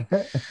what I mean?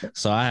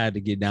 So I had to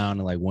get down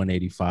to like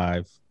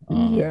 185.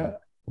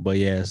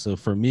 But so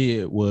for me,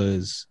 it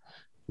was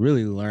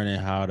really learning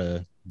how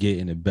to get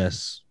in the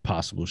best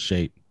possible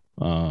shape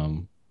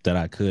that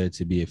I could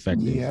to be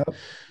effective,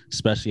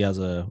 especially as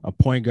a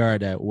point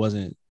guard that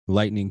wasn't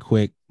lightning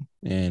quick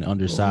and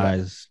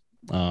undersized.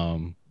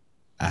 I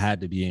had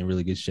to be in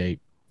really good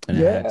shape, and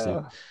I had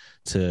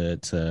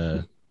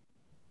to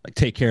like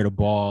take care of the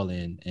ball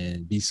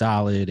and be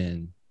solid.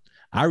 And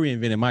I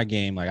reinvented my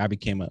game. Like I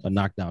became a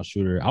knockdown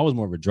shooter. I was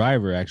more of a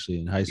driver actually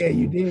in high school. Yeah,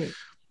 you did.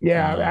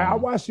 Yeah, I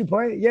watched you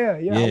play. Yeah,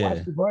 I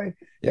watched you play.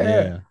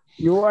 Yeah.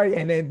 You're right.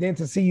 And then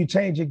to see you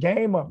change your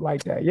game up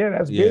like that,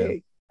 that's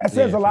big. That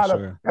says a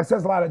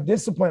lot of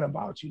discipline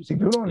about you. See,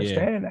 people don't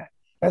understand that.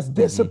 That's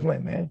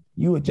discipline, man.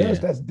 You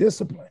adjust. That's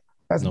discipline.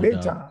 That's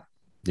big time.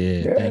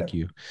 Yeah, Yeah. thank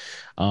you.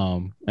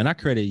 And I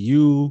credit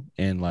you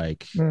and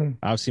like Mm.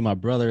 I've seen my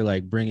brother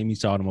like bringing me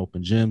to all them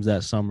open gyms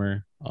that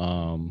summer.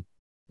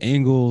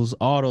 Ingles,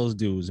 all those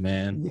dudes,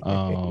 man.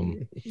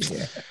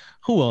 Yeah.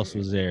 Who else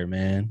was there,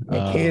 man?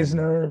 Yeah,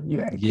 Kisner, you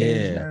had Yeah,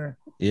 Kisner,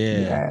 you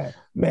yeah, had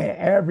man,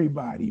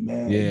 everybody,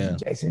 man, yeah.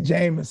 Jason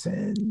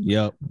Jameson,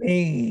 Yep,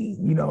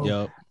 Bean,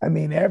 yep, I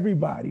mean,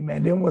 everybody,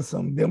 man. Them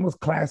was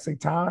classic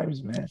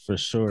times, man. for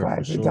sure, for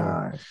Classic sure.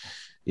 times.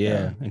 Yeah.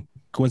 Yeah. And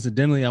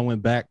coincidentally, I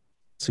went back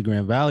to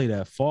Grand Valley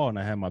that fall and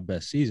I had my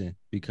best season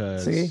See?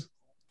 because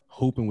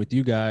hooping with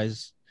you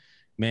guys,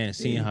 man,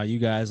 seeing See? how you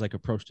guys like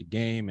approach the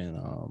game and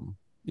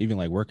even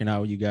like working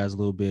out with you guys a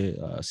little bit.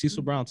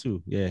 Cecil Brown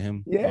too. Yeah,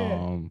 him.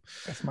 Yeah,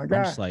 that's my I'm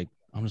guy. just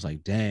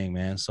like, dang,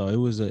 man. So it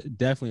was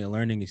definitely a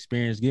learning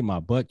experience, get my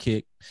butt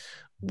kicked,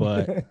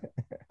 but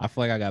I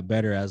feel like I got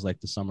better as like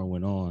the summer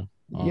went on.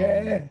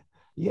 Yeah,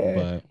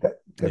 yeah.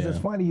 But Because it's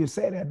yeah, funny you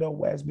say that though,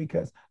 Wes,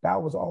 because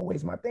that was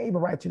always my thing.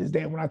 Even right to this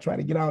day, when I try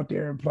to get out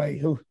there and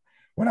play,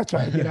 when I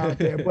try to get out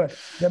there. But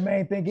the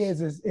main thing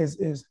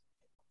is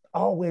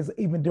always,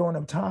 even during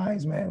them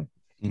times, man,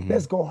 mm-hmm.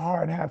 let's go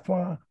hard and have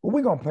fun. But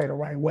we're gonna play the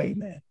right way,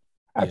 man.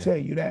 I Yeah, tell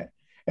you that.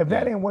 If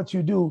that yeah, ain't what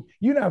you do,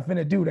 you're not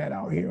finna do that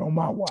out here on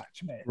my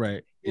watch, man.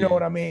 right, You know yeah,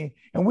 what I mean?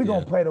 And we're yeah,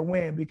 gonna play to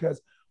win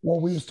because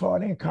what we was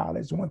taught in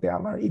college, one thing I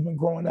learned, even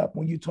growing up,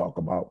 when you talk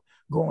about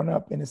growing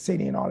up in the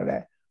city and all of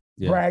that,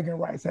 yeah, bragging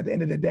rights at the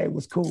end of the day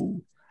was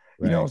cool.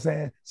 You know what I'm right.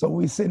 saying? So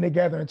we sitting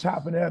together and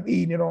chopping it up,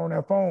 eating it on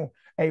our phone.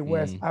 Hey,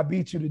 Wes, Mm. I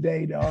beat you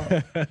today,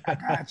 dog. I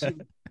got you.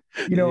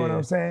 You know what Yeah,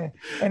 I'm saying?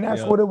 And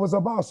that's yeah, what it was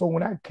about. So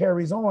when that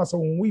carries on, so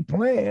when we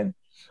playing,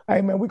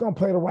 hey man, we're gonna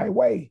play the right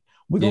way.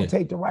 We're gonna yeah,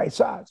 take the right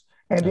shots.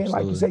 And then,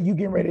 like you absolutely. said, you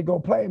getting ready to go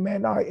play,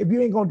 man. No, if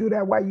you ain't gonna do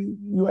that, why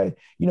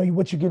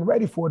what you're getting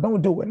ready for?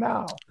 Don't do it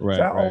now. So Right,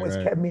 that right, always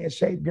right. kept me in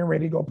shape, getting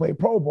ready to go play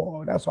pro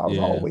ball. That's why I was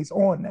Yeah, always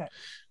on that.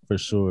 for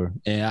sure.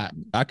 And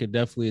I could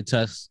definitely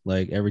attest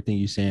like everything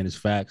you saying is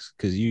facts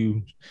because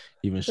you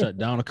even shut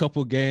down a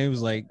couple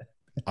games. Like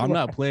I'm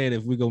not Right, playing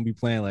if we're gonna be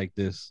playing like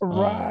this.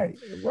 right,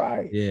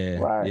 right, Yeah,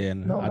 right. yeah,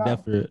 and No I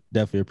doubt.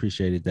 definitely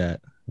appreciated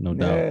that, no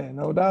doubt. Yeah,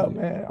 no doubt,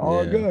 man.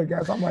 All Yeah, good,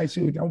 guys. I'm like,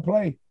 shoot, don't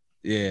play.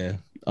 yeah.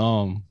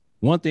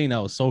 One thing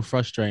that was so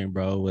frustrating,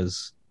 bro,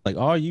 was like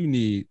all you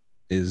need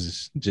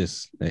is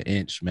just an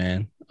inch,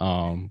 man.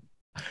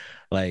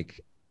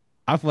 Like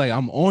I feel like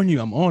I'm on you,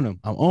 I'm on him,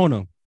 I'm on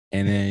him,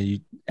 and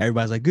then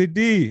everybody's like, "Good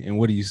D," and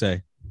what do you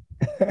say?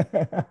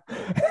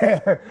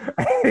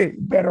 Hey,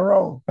 better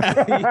roll.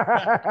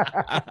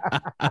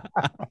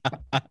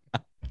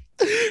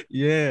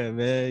 Yeah,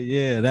 man.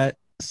 Yeah, that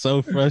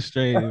so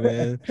frustrating,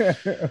 man.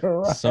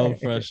 So Right.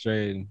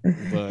 frustrating. Yeah,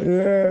 But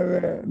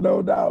man.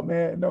 No doubt,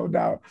 man. No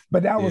doubt.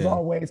 But that was yeah,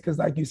 always because,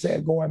 like you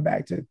said, going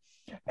back to,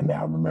 I mean,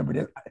 I remember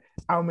this.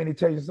 I don't mean to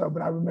tell you something,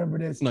 but I remember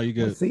this no, you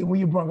good. when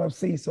you brought up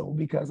Cecil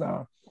because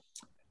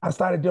I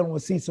started dealing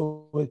with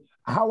Cecil.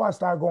 How I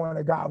started going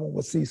to Godwin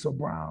with Cecil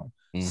Brown.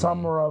 Mm-hmm.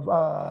 Summer of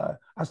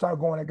I started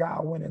going to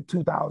Godwin in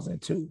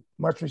 2002.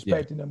 Much Yeah,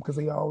 respect to them because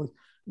he always,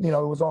 it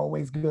was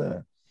always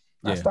good.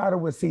 I yeah. started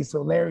with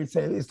Cecil. Larry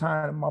said it's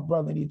time. My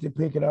brother needs to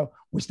pick it up.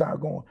 We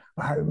started going.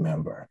 I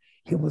remember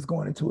he was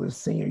going into his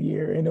senior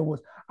year, and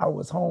I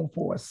was home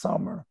for a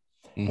summer,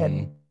 Mm-hmm.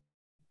 and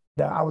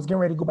I was getting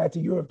ready to go back to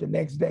Europe the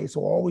next day.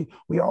 So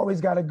we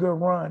always got a good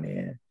run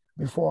in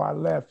before I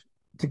left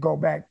to go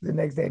back the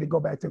next day to go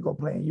back to go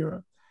play in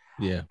Europe.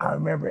 Yeah. I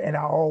remember, and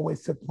I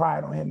always took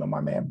pride on him and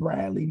my man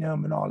Bradley,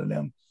 them, and all of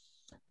them.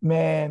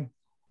 Man,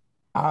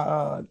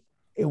 I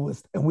it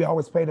was, and we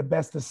always played the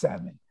best of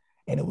seven,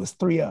 and it was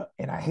 3-up,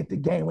 and I hit the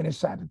game winning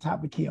shot at the top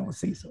of the key on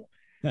Cecil,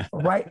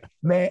 right,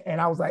 man, and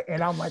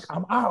I'm like,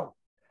 I'm out,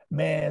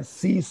 man.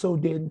 Cecil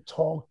didn't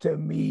talk to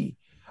me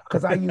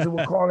because I usually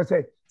would call and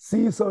say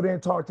Cecil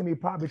didn't talk to me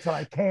probably till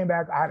I came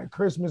back. I had a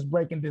Christmas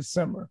break in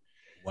December,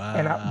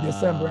 and I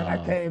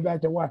Wow. came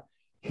back to watch.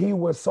 He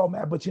was so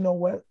mad, but you know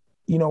what?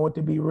 You know what?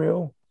 To be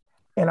real,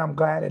 and I'm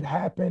glad it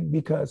happened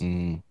because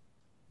Mm-hmm.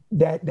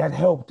 that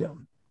helped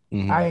him. I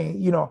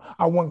Mm-hmm. ain't,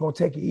 I wasn't gonna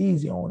take it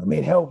easy on him.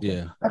 It helped him.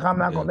 Yeah. Like I'm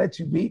not Yeah. gonna let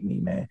you beat me,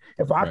 man.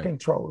 If I Right.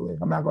 control it,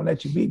 I'm not gonna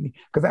let you beat me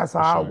because that's how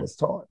For I sure. was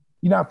taught.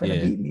 You're not gonna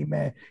Yeah. beat me,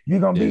 man. You're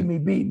gonna Yeah.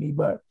 beat me.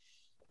 But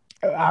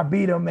I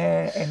beat him,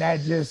 man, and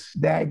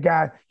that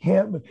guy,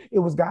 him. It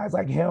was guys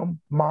like him,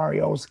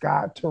 Mario,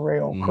 Scott,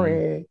 Terrell, Mm-hmm.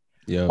 Craig,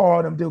 Yep. all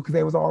of them dudes because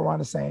they was all around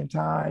the same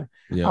time.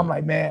 I'm Yep.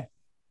 like, man,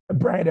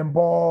 Brandon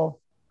Ball,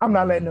 I'm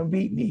not letting Mm-hmm. them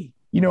beat me.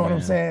 You know what I'm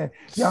Man. saying?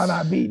 Y'all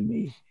not beating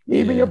me.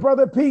 Even your Yeah.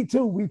 brother Pete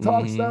too. We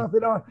talk Mm-hmm. stuff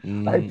and all.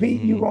 Like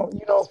Pete, you Mm-hmm.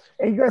 going,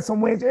 and you got some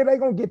wins. And they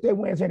gonna get their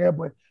wins in there,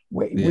 but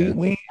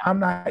Yeah. I'm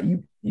not.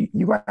 You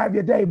gonna have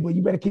your day, but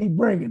you better keep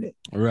bringing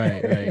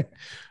Right. Right. it.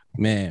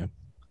 Man,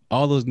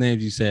 all those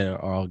names you said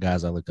are all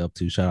guys I look up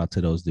to. Shout out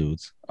to those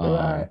dudes.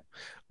 Right.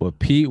 But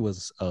Pete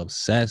was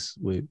obsessed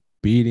with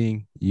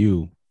beating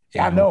you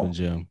I in open know.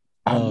 gym.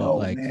 I Oh, know,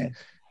 like man.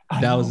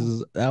 I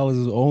know. that was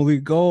his only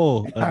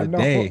goal of I the know,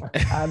 day.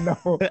 I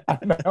know, I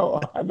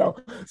know, I know.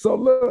 So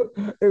look,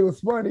 it was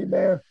funny,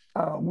 man.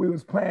 We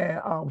was playing.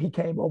 He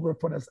came over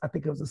for this. I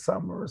think it was a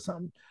summer or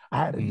something. I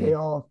had a day Mm,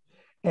 off,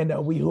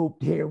 we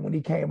hooped here when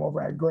he came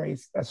over at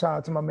Grace. Shout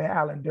out to my man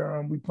Alan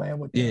Durham. We playing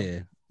with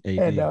them.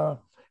 Yeah, And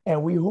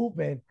and we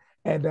hooping.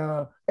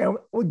 And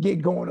we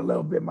get going a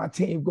little bit, my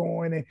team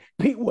going, and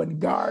Pete wouldn't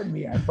guard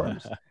me at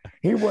first.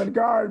 He wouldn't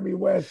guard me,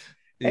 Wes.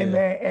 And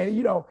man, and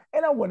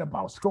and I wasn't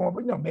about scoring,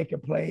 but making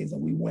plays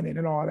and we winning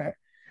and all that.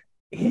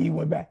 He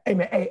went back. Hey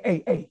man,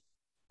 hey,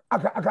 I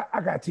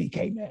got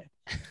TK, man.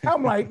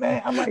 I'm like,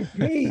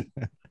 Pete.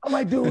 I'm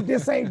like, dude,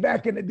 this ain't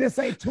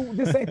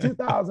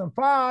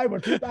 2005 or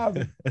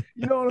 2000.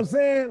 You know what I'm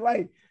saying?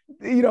 Like,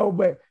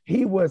 but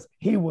he was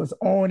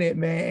on it,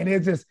 man.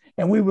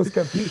 And we was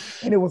competing,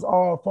 and it was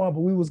all fun, but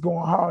we was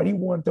going hard. He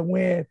wanted to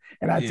win,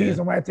 and I teased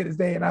him right to this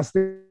day, and I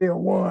still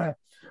won.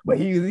 But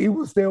he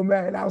was still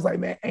mad. And I was like,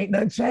 man, ain't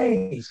nothing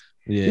changed.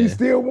 Yeah. He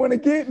still want to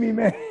get me,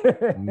 man.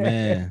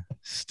 Man,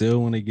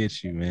 still want to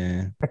get you,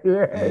 man.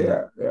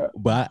 Yeah.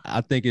 But I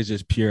think it's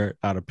just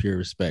out of pure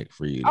respect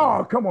for you.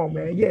 Oh, come on,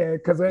 man. Yeah,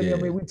 because I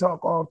mean, we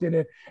talk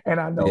often, and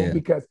I know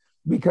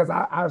because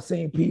I've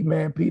seen Pete,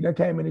 man. Pete that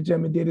came in the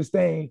gym and did his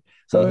thing.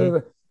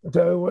 So it's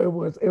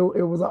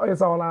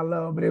all I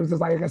love. But it was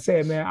just like I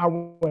said, man. I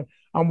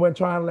wasn't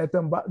trying to let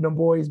them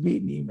boys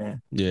beat me,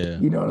 man. Yeah,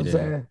 you know what I'm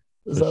saying.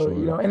 So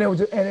sure. and it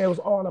was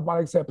all about,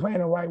 like I said, playing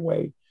the right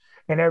way.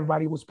 And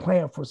everybody was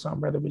playing for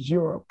something, whether it was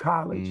Europe,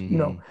 college,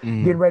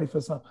 getting ready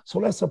for something. So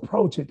let's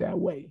approach it that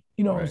way.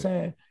 You know what I'm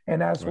saying?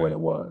 And that's what it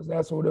was.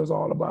 That's what it was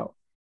all about.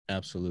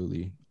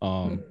 Absolutely.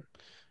 And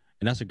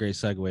that's a great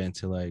segue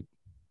into like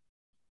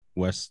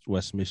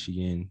West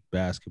Michigan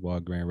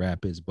basketball, Grand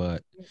Rapids.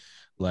 But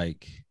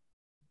like,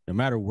 no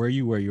matter where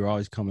you were, you're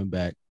always coming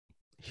back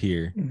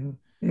here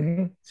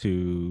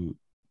to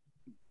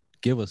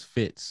give us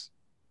fits.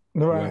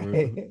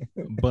 Right.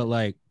 But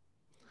like,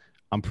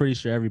 I'm pretty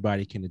sure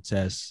everybody can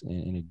attest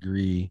and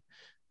agree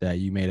that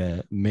you made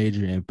a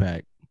major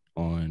impact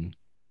on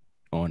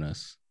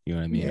us. You know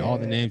what I mean? Yeah. All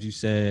the names you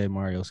said,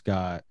 Mario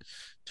Scott,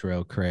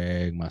 Terrell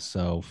Craig,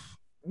 myself,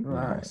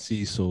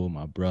 Cecil,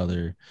 my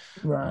brother,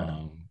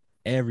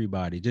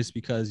 everybody, just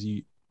because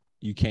you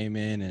came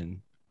in and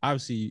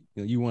obviously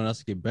you want us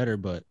to get better,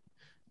 but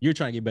you're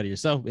trying to get better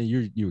yourself and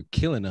you were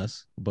killing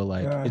us, but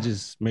like it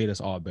just made us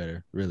all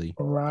better, really.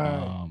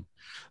 Right.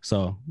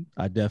 So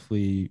I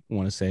definitely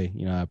want to say,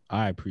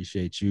 I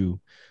appreciate you.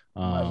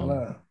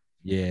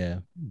 Yeah,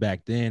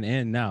 back then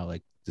and now,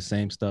 like the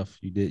same stuff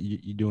you did,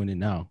 you're doing it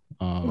now.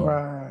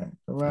 Right.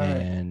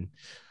 And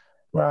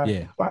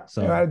yeah.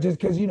 So just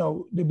because,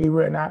 to be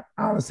real, and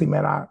honestly,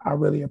 man, I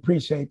really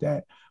appreciate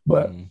that.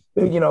 But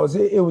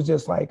it was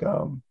just like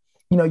you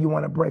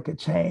want to break a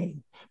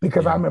chain,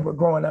 because I remember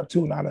growing up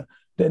too. Now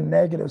the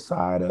negative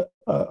side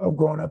of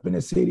growing up in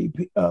the city,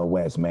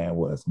 West, man,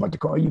 was about to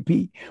call you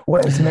Pete.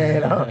 West,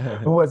 man,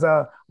 was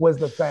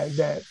the fact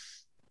that,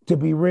 to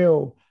be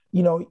real,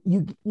 you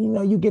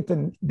get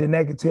the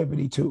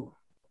negativity too.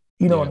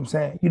 You know what I'm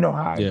saying? You know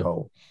how I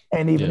go.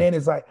 And even then,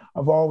 it's like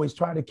I've always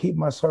tried to keep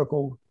my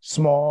circle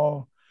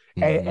small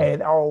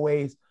and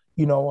always,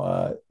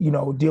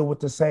 deal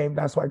with the same.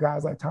 That's why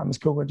guys like Thomas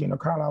Kilgore, Gino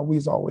Carlisle,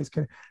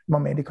 my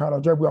man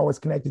DeCarlo Dre, we always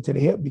connected to the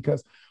hip,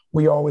 because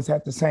we always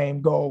had the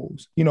same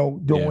goals, we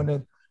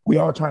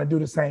all trying to do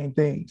the same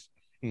things.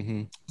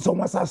 So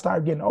once I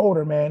started getting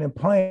older, man, and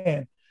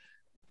playing,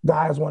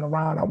 guys went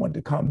around, I wanted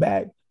to come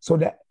back. So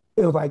that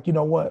it was like, you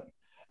know what?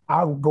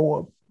 I'll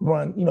go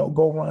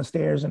run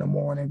stairs in the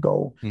morning,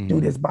 go do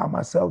this by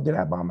myself, do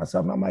that by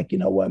myself. And I'm like, you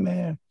know what,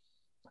 man?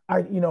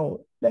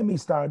 Let me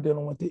start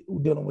dealing with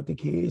the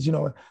kids,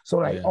 So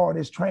like all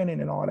this training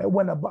and all that,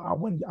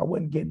 I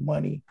wouldn't get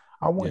money.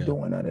 I wasn't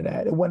doing none of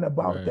that. It wasn't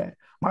about that.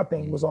 My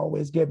thing was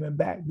always giving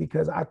back,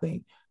 because I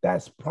think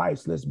that's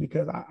priceless,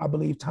 because I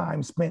believe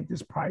time spent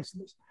is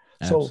priceless.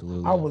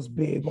 Absolutely. So I was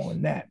big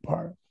on that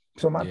part.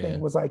 So my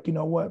thing was like, you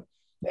know what?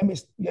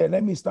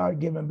 Let me start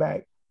giving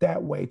back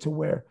that way, to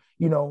where,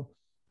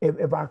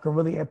 if I can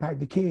really impact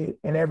the kid,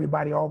 and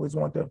everybody always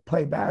want to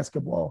play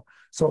basketball.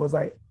 So it's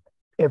like,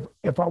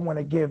 if I want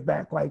to give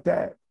back like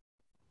that,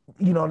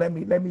 let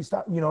me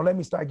start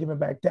giving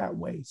back that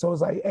way. So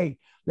it's like, hey,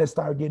 let's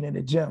start getting in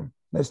the gym.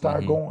 Let's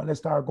start going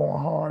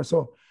hard.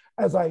 So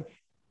I was like,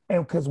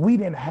 and because we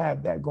didn't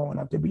have that growing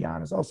up, to be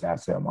honest. I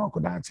said my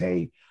Uncle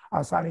Dante,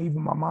 outside of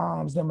even my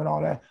mom's, them and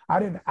all that, I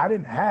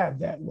didn't have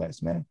that,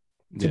 Wes, man.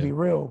 To be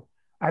real,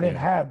 I didn't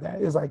have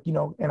that. It's like, in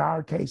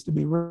our case, to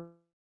be real,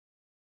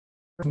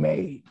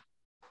 made.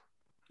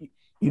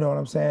 You know what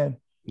I'm saying?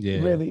 Yeah.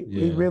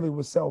 It really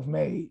was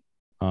self-made.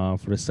 For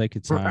the sake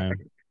of time,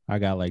 I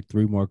got like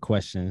 3 more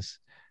questions.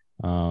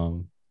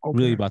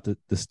 Really about the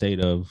state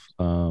of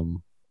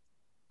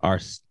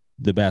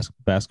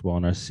basketball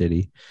in our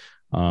city.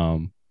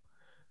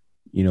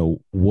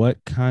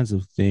 What kinds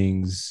of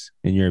things,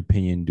 in your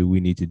opinion, do we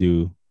need to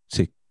do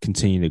to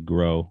continue to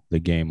grow the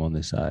game on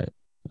this side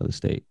of the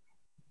state?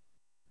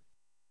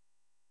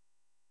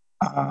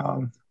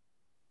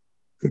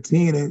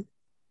 Continue to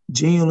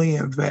genuinely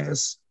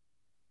invest.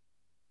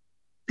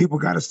 People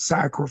got to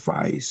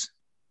sacrifice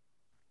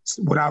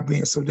without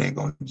being so dang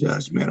on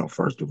judgmental,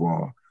 first of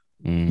all.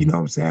 You know what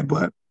I'm saying?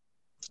 But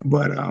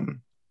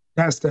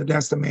That's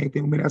the main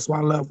thing. I mean, that's why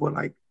I love what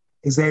like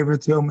Xavier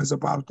Tillman's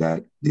about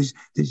that. This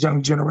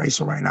young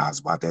generation right now is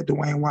about that.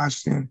 Dwayne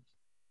Washington,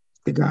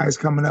 the guys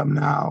coming up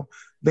now,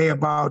 they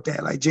about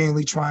that, like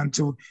genuinely trying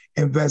to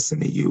invest in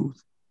the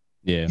youth.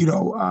 Yeah.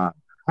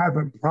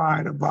 Having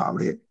pride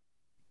about it.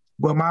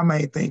 But my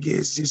main thing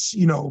is just,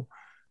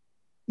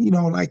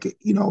 like,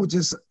 you know,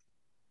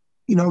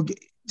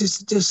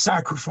 just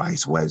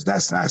sacrifice, Wes.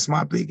 That's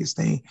my biggest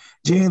thing.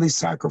 Genuinely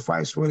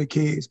sacrifice for the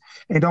kids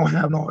and don't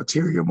have no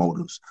ulterior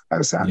motives. Like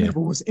I said, I Yeah. never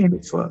was in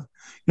it for,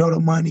 the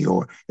money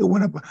or it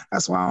went up.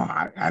 That's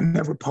why I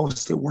never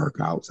posted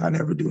workouts. I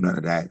never do none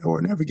of that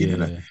or never get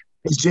in it.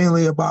 It's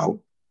genuinely about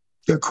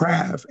the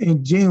craft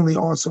and genuinely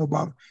also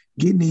about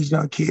getting these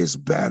young kids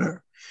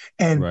better.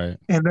 And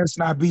let's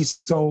not be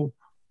so,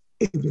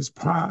 if it's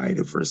pride,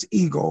 if it's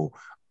ego,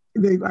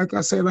 like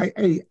I say, like,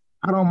 hey,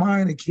 I don't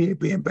mind a kid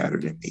being better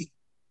than me.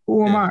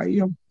 Who am I?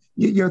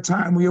 Your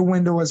time, your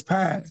window has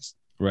passed.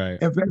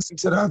 Right. Invest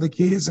into the other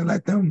kids and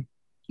let them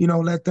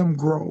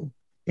grow.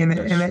 And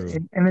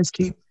let's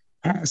keep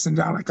passing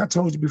down. Like I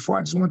told you before,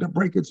 I just wanted to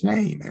break a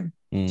chain, man.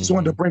 Just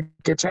wanted to break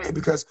a chain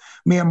because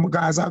me and my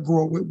guys I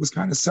grew up with was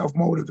kind of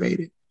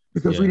self-motivated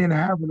because we didn't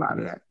have a lot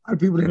of that. A lot of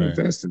people didn't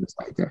invest in us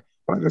like that.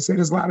 But like I said,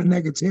 there's a lot of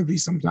negativity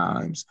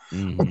sometimes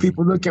or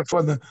people looking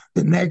for the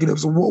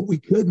negatives of what we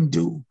couldn't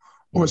do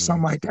or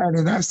something like that.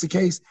 And that's the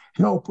case,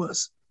 help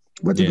us.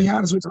 But to be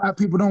honest with you, a lot of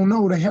people don't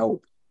know to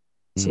help.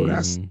 So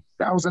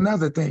that was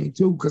another thing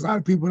too, because a lot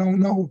of people don't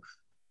know,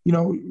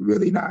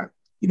 really not,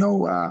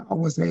 I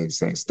wasn't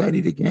saying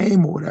study the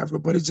game or whatever,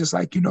 but it's just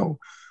like, people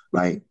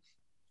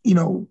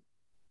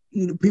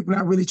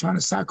not really trying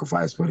to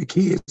sacrifice for the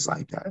kids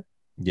like that.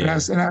 Yeah.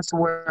 And that's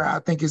where I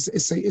think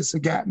it's a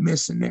gap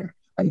missing there.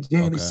 Like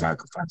genuinely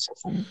sacrificing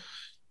for them.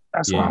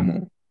 That's why I'm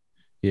on.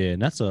 Yeah,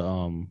 and that's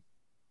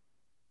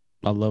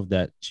I love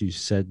that you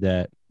said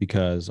that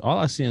because all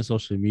I see on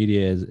social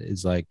media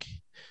is like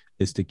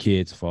it's the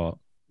kids' fault.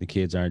 The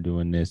kids aren't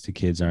doing this. The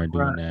kids aren't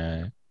doing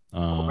that.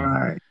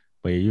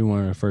 But you're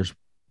one of the first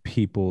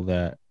people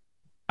that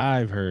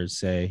I've heard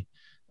say,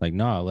 like,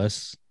 nah,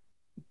 let's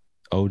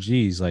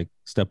OGs like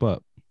step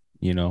up,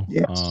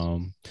 Yes.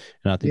 And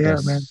I think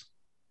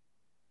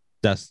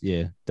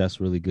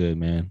that's really good,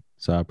 man.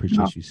 So I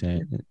appreciate you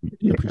saying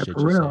appreciate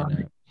you saying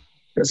that.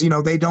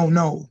 Because they don't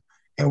know.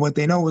 And what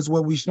they know is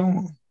what we show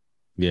them.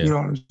 Yeah. You know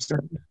what I'm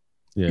saying?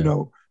 Yeah.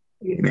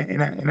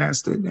 And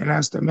that's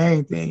the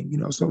main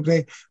thing, so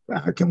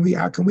how can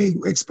we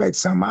expect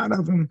something out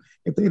of them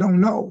if they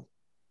don't know?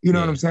 You know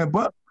what I'm saying?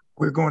 But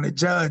we're going to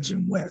judge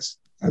them, Wes.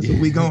 That's what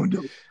we're going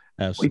to do.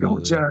 Absolutely. We're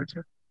going to judge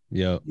them.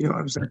 Yeah. You know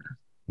what I'm saying?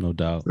 No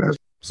doubt.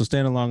 So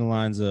staying along the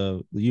lines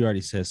of, you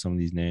already said some of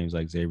these names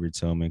like Xavier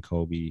Tillman,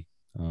 Kobe.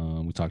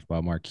 We talked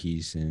about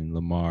Marquise and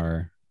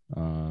Lamar,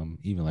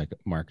 even like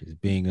Marcus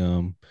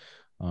Bingham.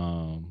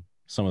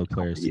 Some of the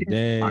players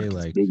today,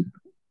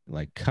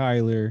 like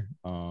Kyler.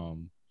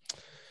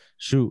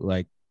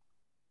 Like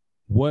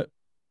what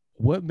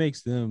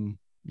makes them,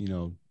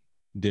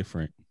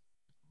 different?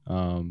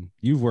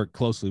 You've worked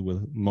closely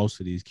with most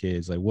of these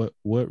kids. Like what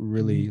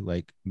really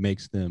like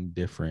makes them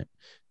different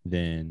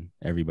than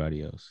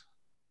everybody else?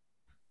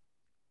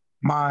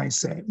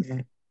 Mindset,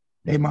 man.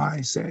 Their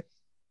mindset.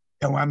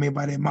 And what I mean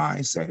by their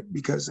mindset,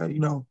 because I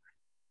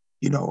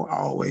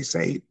always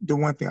say the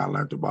one thing I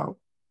learned about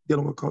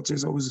dealing with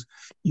coaches always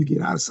you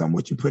get out of something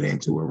what you put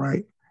into it,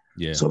 right?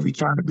 Yeah. So if you're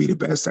trying to be the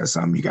best at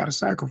something, you got to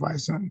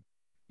sacrifice something.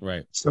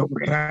 Right. So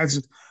and that's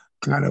just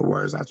kind of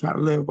words I try to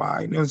live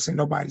by. Say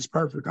nobody's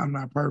perfect. I'm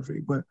not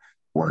perfect, but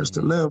words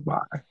to live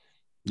by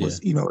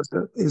was,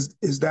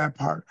 is that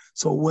part.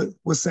 So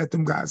what set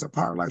them guys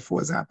apart? Like for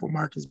example,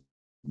 Marcus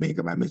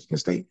Bingham at Michigan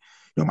State.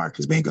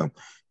 Marcus Bingham,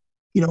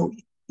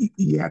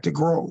 you have to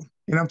grow.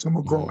 And I'm talking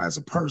about grow as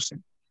a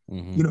person.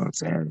 You know what I'm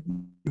saying?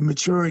 The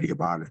maturity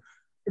about it,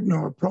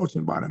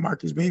 approaching about it.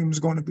 Marcus Bingham is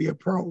going to be a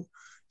pro.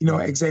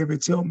 Xavier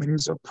Tillman,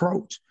 his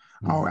approach.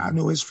 I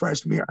knew his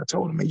freshman year. I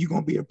told him, man, you're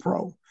going to be a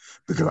pro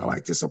because I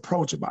like this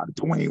approach about it.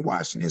 Dwayne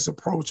Washington, his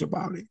approach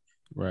about it.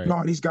 Right.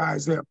 All these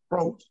guys, their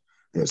approach,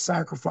 their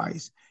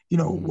sacrifice,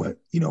 what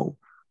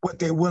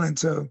they're willing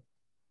to,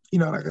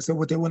 like I said,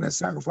 what they're willing to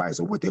sacrifice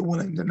or what they're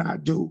willing to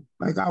not do.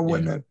 Like I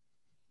wouldn't have,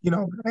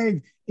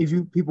 hey, if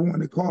people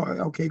want to call it,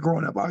 okay,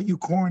 growing up, you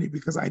corny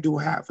because I do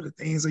half of the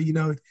things, or,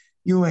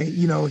 you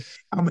ain't,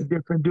 I'm a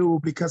different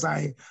dude because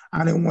I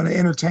didn't want to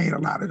entertain a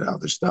lot of the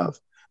other stuff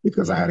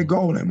because I had a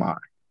goal in mind.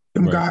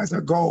 Them guys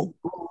are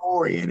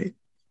goal-oriented,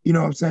 you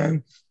know what I'm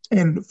saying?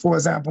 And for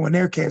example, in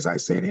their case, I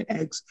said in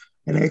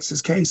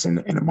X's case, and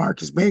in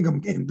Marcus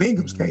Bingham, in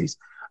Bingham's case,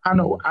 I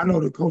know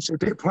the coach that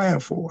they're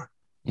playing for.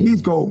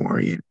 He's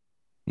goal-oriented.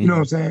 You know what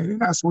I'm saying? And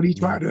that's what he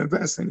tried to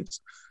invest in.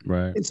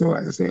 Right. And so,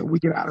 like I said, we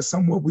get out of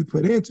some what we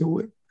put into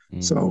it.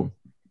 So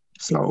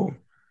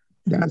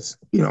that's,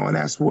 and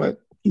that's what,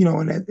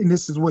 and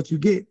this is what you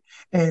get.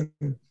 And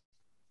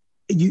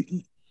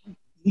it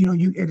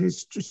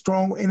is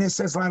strong, and it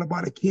says a lot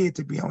about a kid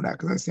to be on that.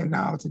 Because I said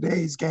now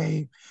today's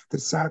game, the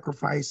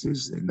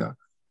sacrifices and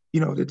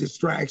the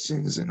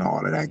distractions and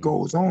all of that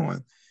goes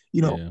on.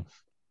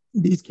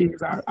 these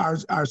kids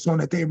are showing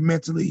that they're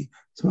mentally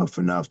tough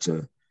enough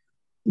to,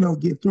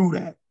 get through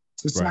that,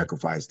 to Right.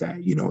 sacrifice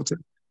that,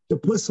 to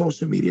put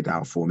social media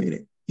down for a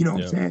minute. You know what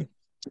I'm Yep. saying?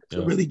 To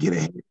Yep. really get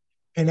ahead.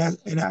 And that's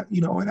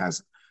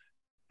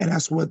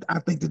what I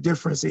think the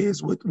difference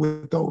is with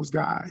those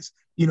guys.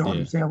 You know what I'm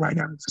Yeah. saying? Right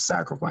now, it's a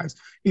sacrifice.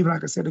 Even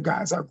like I said, the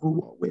guys I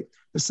grew up with,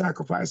 the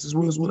sacrifices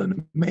we was willing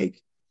to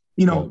make.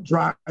 Yep.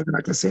 Driving.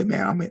 Like I said,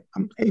 man,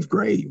 I'm eighth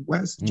grade,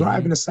 West,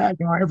 driving Mm-hmm. to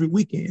Saginaw every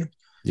weekend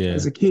Yeah.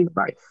 as a kid.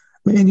 Like,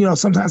 man,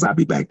 sometimes I'd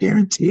be back there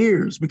in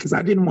tears because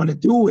I didn't want to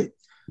do it.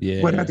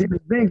 But I Yeah.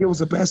 didn't think it was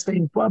the best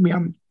thing for me.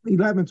 I'm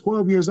 11,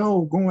 12 years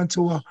old going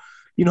to a,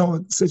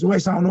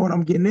 situation I don't know what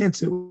I'm getting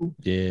into.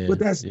 Yeah. But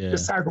that's the Yeah.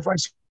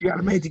 sacrifice you got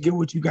to make to get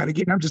what you got to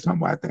get. And I'm just talking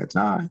about at that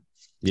time.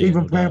 Yeah.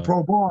 Even No playing doubt.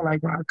 pro ball,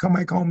 like when I come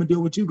back home and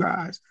deal with you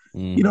guys, you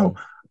Mm-hmm. know,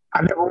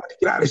 I never wanted to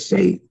get out of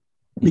shape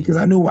because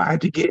I Mm-hmm. knew I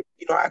had to get,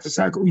 I had to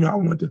sacrifice, I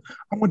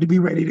wanted to be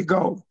ready to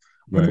go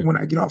Right. when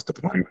I get off the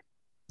plane.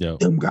 Yep.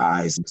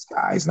 These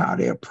guys now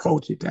they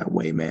approach it that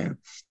way, man.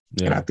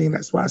 And I Yeah. think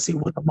that's what I see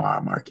with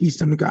Lamar, Marquise,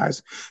 them the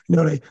guys,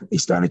 they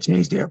starting to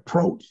change their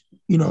approach,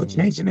 Mm-hmm.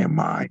 changing their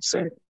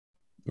mindset.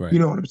 You Right.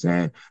 know what I'm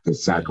saying? The Yeah.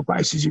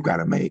 sacrifices you got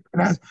to make.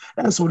 And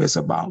that's what it's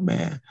about,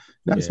 man.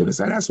 That's what Yeah. it's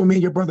That's what me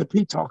and your brother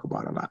Pete talk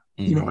about a lot.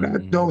 Mm-hmm.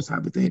 That Mm-hmm. those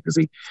type of things. Because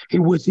he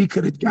wish he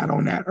could have got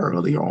on that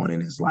earlier on in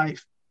his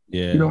life.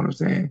 You know Yeah. what I'm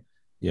saying?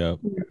 Yep.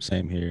 Yeah.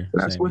 Same here.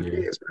 That's Same what it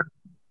here. is,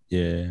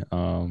 Yeah. man.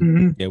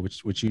 Mm-hmm. Yeah,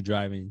 which you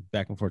driving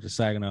back and forth to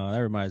Saginaw, that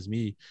reminds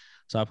me.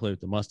 So I played with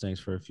the Mustangs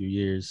for a few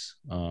years.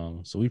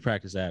 So we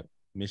practice at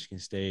Michigan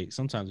State.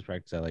 Sometimes we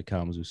practice at like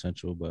Kalamazoo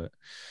Central, but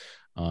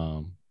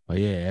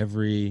yeah,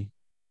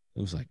 it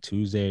was like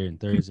Tuesday and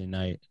Thursday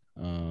night.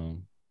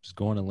 Just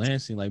going to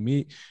Lansing. Like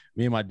me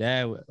and my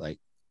dad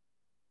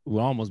would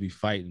almost be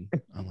fighting.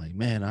 I'm like,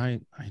 man, I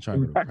ain't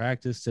trying to go to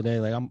practice today.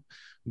 Like I'm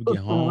gonna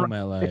get home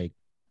at like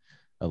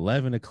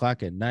 11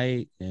 o'clock at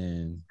night,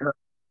 and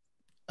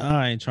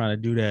I ain't trying to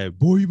do that.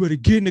 Boy, you better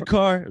get in the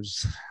car. It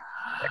was,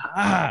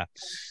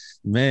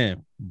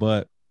 man,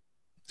 but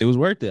it was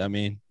worth it. I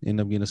mean,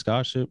 ended up getting a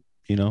scholarship,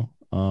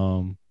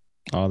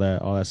 all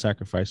that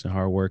sacrifice and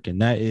hard work.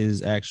 And that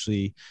is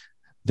actually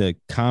the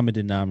common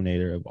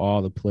denominator of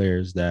all the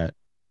players that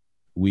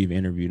we've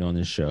interviewed on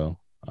this show.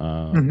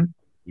 Mm-hmm.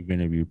 We've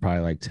interviewed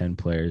probably like 10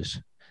 players,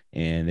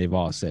 and they've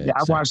all Yeah, said,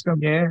 I watched them.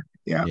 Yeah,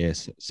 yeah.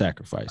 yes,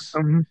 sacrifice,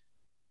 Mm-hmm.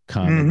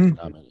 common Mm-hmm.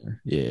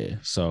 denominator. Yeah.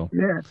 So,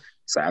 Yeah.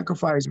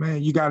 Sacrifice,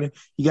 man. You gotta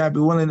be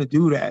willing to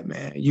do that,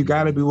 man. You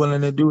gotta be mm-hmm.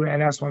 willing to do that.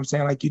 And that's what I'm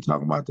saying. Like you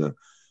talking about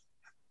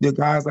the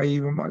guys like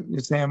even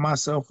saying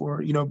myself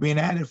or being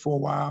at it for a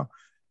while.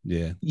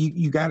 Yeah.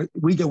 We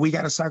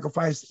gotta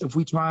sacrifice if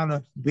we trying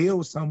to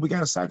build something. We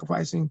gotta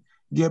sacrifice and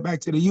get back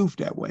to the youth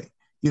that way.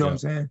 You know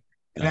what I'm Yep. saying?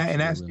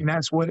 Absolutely. And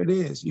that's what it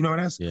is. And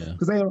that's Yeah.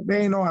 because they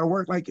ain't know how to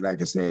work. Like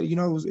I said,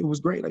 it was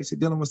great. Like I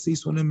said, dealing with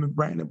Cecil and them and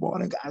Brandon Ball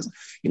and guys.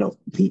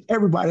 Pete,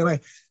 everybody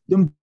like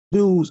them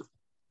dudes,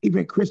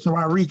 even Christian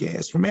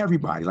Rodriguez from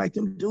everybody. Like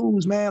them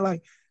dudes, man.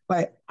 Like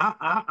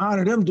I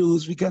honor them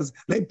dudes because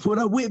they put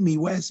up with me,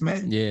 Wes,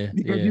 man. Yeah.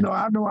 Because Yeah.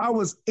 I know I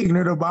was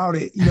ignorant about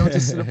it.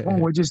 Just to the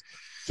point where just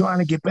trying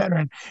to get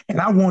better.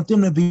 And I want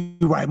them to be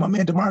right. My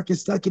man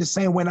DeMarcus Stuckey the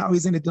same way now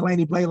he's in the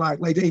Delaney Blaylock.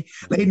 Like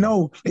they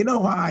know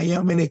how I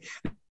am and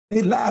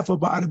they laugh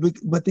about it,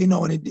 but they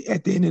know at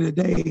the end of the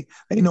day,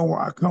 they know where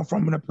I come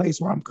from and the place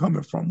where I'm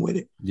coming from with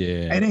it.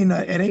 Yeah. It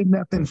ain't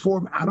nothing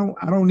for me. I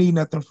don't need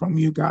nothing from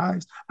you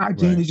guys. I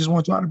genuinely Right. just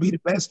want y'all to be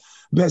the best,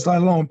 let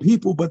alone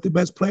people, but the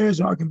best players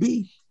y'all can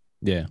be.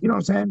 Yeah. You know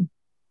what I'm saying?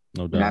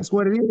 No And doubt. that's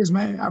what it is,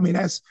 man. I mean,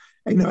 that's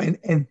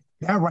and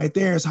that right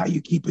there is how you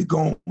keep it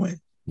going.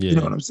 You know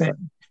Yeah. what I'm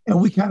saying? And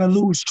we kind of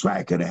lose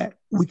track of that.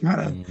 We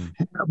kind of Mm-hmm.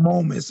 have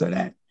moments of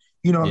that.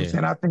 You know what I'm Yeah.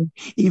 saying? I think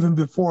even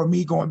before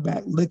me going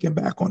back, looking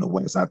back on the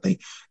West, I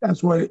think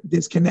that's where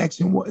this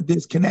connection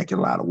disconnected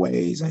a lot of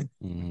ways. And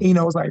Mm-hmm.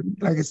 it's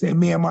like I said,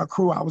 me and my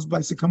crew, I was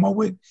blessed to come up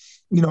with,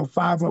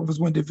 5 of us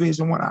went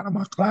Division I out of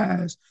my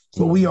class.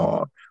 So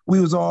Mm-hmm. we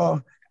was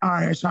all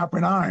iron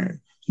sharpening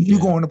iron. You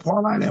Yeah. go in the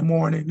parlay that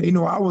morning, they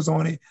know I was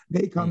on it.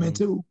 They come in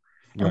Mm-hmm. too.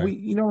 And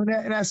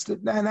Right. that's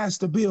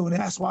the build.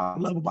 And that's what I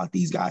love about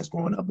these guys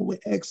growing up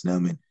with X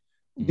them and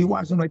be Mm-hmm.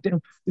 watching like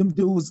them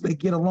dudes, they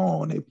get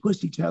along, they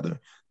push each other.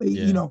 They,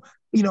 Yeah.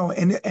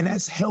 and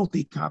that's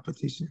healthy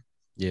competition.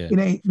 Yeah. It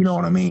ain't, For you know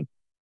what I sure. mean?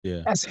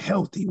 Yeah. That's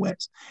healthy,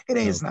 Wes. It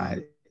ain't, it's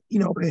Healthy.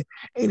 not,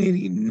 it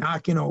ain't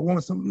knocking or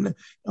want something.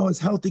 No, it's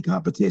healthy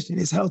competition.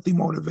 It's healthy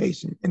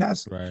motivation.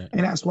 Right.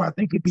 And that's where I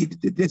think it'd be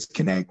the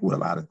disconnect with a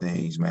lot of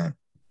things, man.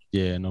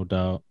 Yeah. No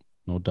doubt.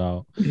 No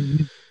doubt.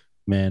 Mm-hmm.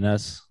 Man,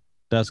 that's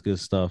good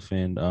stuff.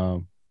 And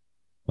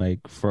like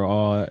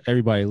for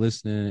everybody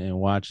listening and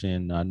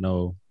watching, I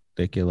know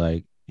they can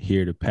like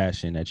hear the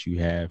passion that you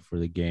have for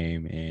the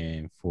game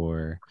and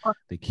for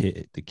the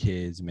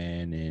kids,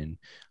 man. And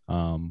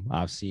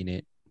I've seen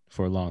it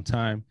for a long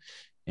time.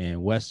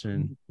 And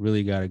Western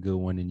really got a good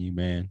one in you,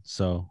 man.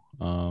 So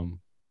I'm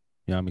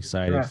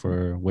excited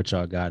for what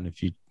y'all got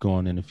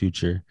going in the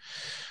future.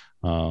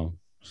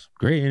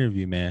 Great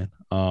interview, man.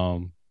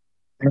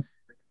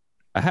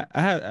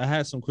 I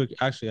had some quick.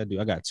 Actually, I do.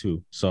 I got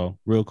two. So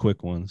real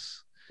quick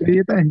ones. What do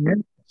you think,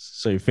 man?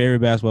 So your favorite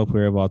basketball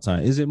player of all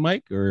time, is it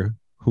Mike or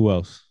who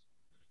else?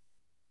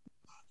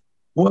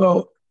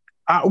 Well,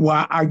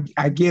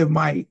 I give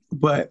Mike,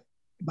 but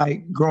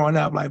like growing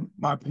up, like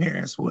my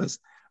parents was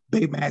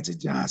big Magic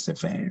Johnson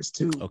fans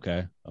too.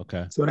 Okay.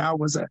 Okay. So that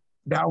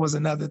was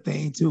another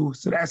thing too.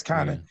 So that's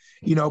kind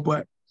Yeah. of,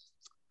 but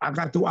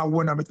I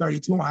wore number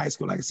 32 in high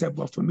school, like I said,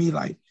 but for me,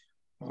 like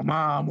my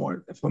mom,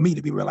 or for me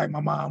to be real, like my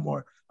mom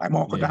or like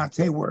my Uncle Yeah.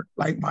 Dante were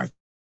like my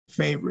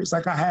favorites.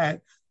 Like I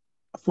had,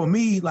 for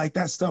me, like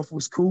that stuff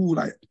was cool.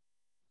 Like,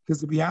 because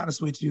to be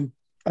honest with you,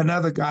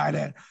 another guy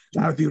that a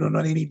lot of people don't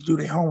know they need to do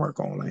their homework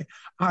on. Like,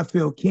 I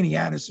feel Kenny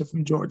Anderson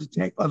from Georgia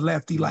Tech, a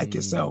lefty like Mm,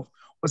 yourself,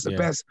 was the yeah.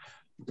 best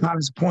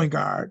college point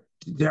guard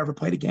to ever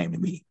play the game to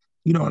me.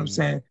 You know what I'm Mm,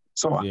 saying?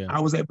 So yeah. I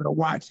was able to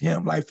watch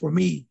him. Like for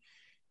me,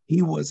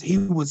 he was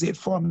it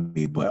for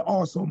me, but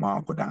also my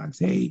Uncle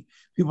Dante,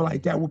 people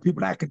like that Mhm. were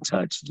people that I could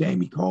touch,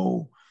 Jamie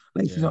Cole,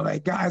 like Yeah.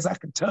 like guys I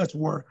could touch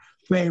were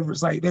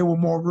favorites. Like they were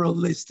more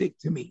realistic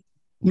to me.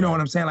 You know what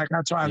Right. I'm saying? Like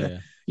I try to,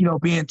 Yeah.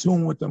 be in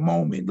tune with the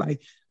moment. Like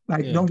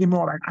Yeah. don't get me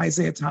wrong, like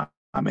Isaiah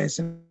Thomas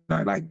and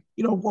like,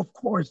 of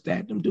course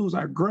that them dudes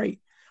are great.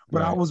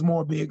 But I Right. was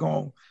more big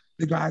on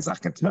the guys I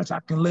can touch. I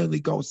can literally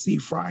go see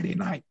Friday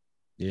night.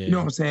 You know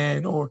what Yeah. I'm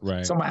saying? Or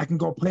Right. somebody I can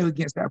go play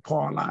against that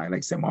Paul line.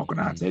 Like say Marco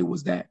Hmm. Nante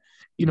was that.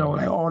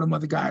 Like Hmm. all them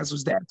other guys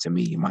was that to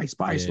me. Mike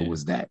Spicer Yeah.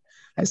 was that.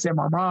 I said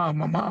my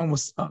mom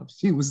was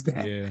she was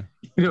that. Yeah.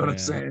 You know what I'm Man.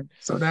 saying?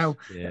 So that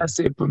Yeah. that's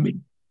it for me.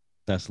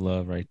 That's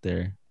love right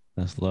there.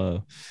 That's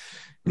love.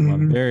 And my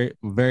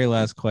Mm-hmm. very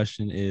last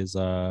question is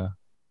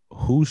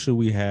who should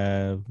we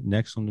have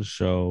next on the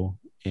show?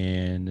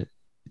 And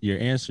your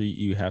answer,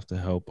 you have to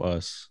help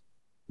us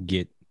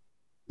get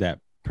that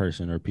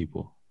person or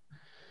people.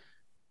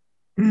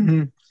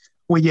 Mm-hmm.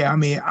 Well, yeah, I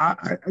mean,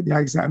 like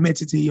I said, I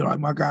mentioned to you, like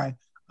my guy,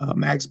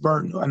 Max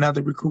Burton,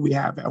 another recruit we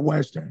have at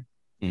Western,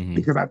 Hmm.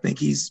 because I think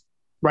he's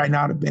right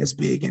now the best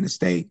big in the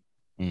state.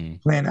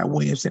 Mm. Playing at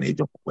Williamston, they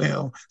doing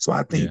well. So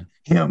I think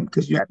Yeah. him,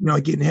 because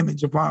getting him and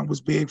JaVaughn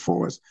was big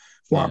for us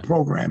for our Yeah.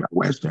 program at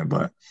Western.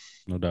 But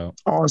No doubt.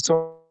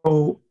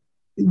 also,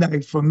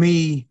 like for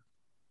me,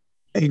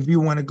 if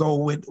you want to go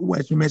with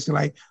Western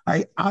Michigan,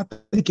 I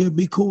think it'd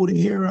be cool to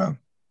hear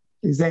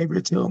Xavier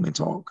Tillman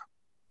talk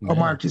or Yeah.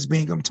 Marcus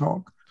Bingham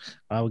talk.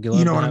 I would You love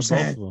know to what I'm have both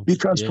saying? of them.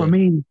 Because for Yeah.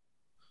 me,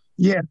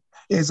 yeah,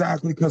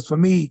 exactly. Because for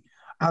me,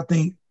 I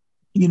think,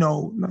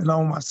 not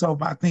only myself,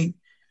 but I think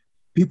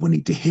people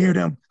need to hear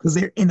them because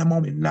they're in the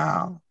moment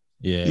now.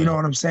 You know Yeah.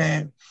 what I'm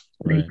saying?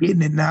 They're Right.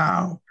 getting it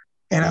now.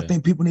 And I Yeah.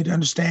 think people need to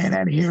understand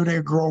that and hear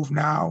their growth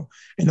now.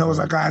 And those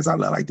are Right. guys I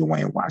love, like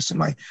Dwayne Washington.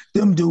 Like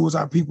them dudes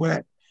are people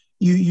that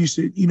you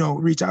should,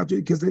 reach out to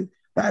because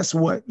that's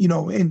what,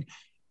 and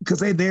because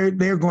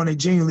they're going to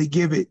genuinely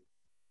give it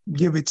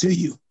to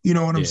you. You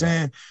know what I'm Yeah.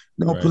 saying?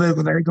 No Right.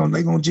 political, they're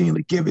gonna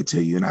genuinely give it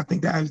to you. And I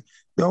think that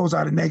those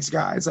are the next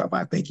guys up.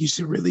 I think you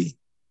should really,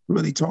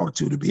 really talk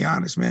to be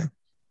honest, man.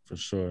 For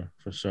sure.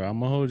 For sure. I'm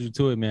gonna hold you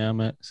to it, man. I'm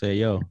gonna say,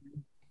 yo,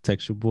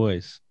 text your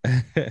boys.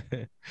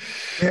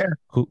 Yeah,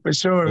 Cool. for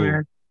sure, Cool.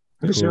 man.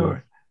 For Cool.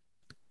 sure.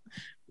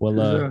 Well,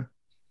 For sure.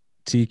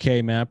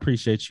 TK, man, I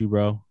appreciate you,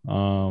 bro.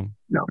 No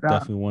doubt.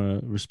 Definitely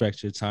want to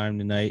respect your time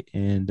tonight.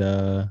 And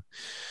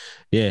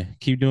yeah,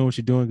 keep doing what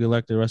you're doing. Good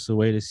luck the rest of the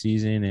way this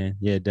season. And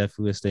yeah,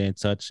 definitely stay in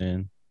touch.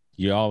 And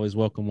you're always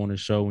welcome on the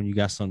show when you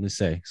got something to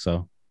say.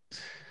 So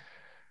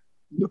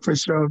For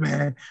sure,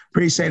 man.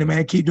 Appreciate it, yeah.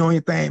 man. Keep doing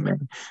your thing,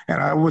 man.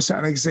 And I wish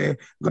like I said,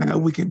 glad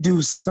we can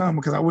do something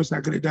because I wish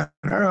I could have done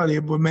it earlier.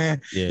 But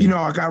man, Yeah.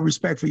 I got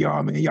respect for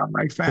y'all, man. Y'all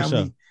like For sure.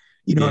 family.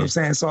 You know what I'm Yeah.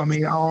 saying? So I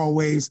mean, I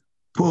always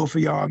pull for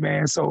y'all,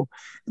 man. So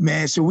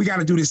man, so we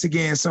gotta do this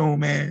again soon,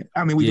 man.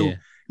 I mean, we do, Yeah.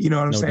 you know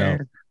what I'm No saying?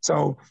 doubt.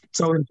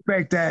 So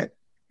expect that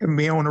and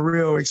be on the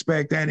real,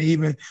 expect that, and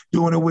even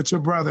doing it with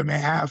your brother,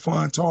 man. Have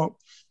fun, talk,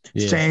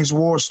 Yeah. exchange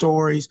war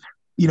stories.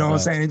 You No know what I'm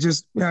doubt. saying? And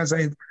just, I'm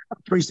saying,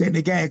 appreciate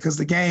the game because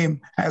the game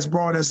has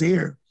brought us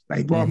here.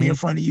 Like brought me Mm-hmm. in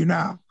front of you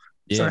now.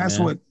 So Yeah, that's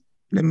man. what,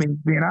 I mean,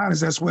 being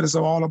honest, that's what it's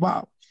all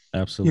about. You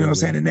know what I'm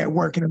saying? Absolutely. The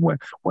networking and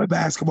what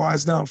basketball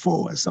has done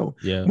for us. So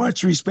Yeah.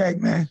 much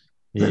respect, man.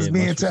 Let's Yeah.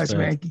 be in Much touch,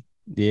 respect. man.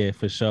 Yeah,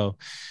 for sure.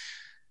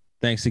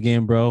 Thanks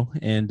again, bro.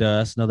 And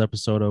that's another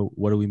episode of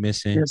What Are We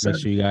Missing? Yes, sir. Make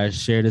sure you guys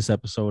share this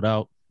episode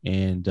out.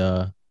 And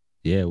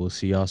yeah, we'll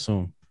see y'all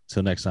soon.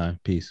 Till next time.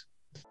 Peace.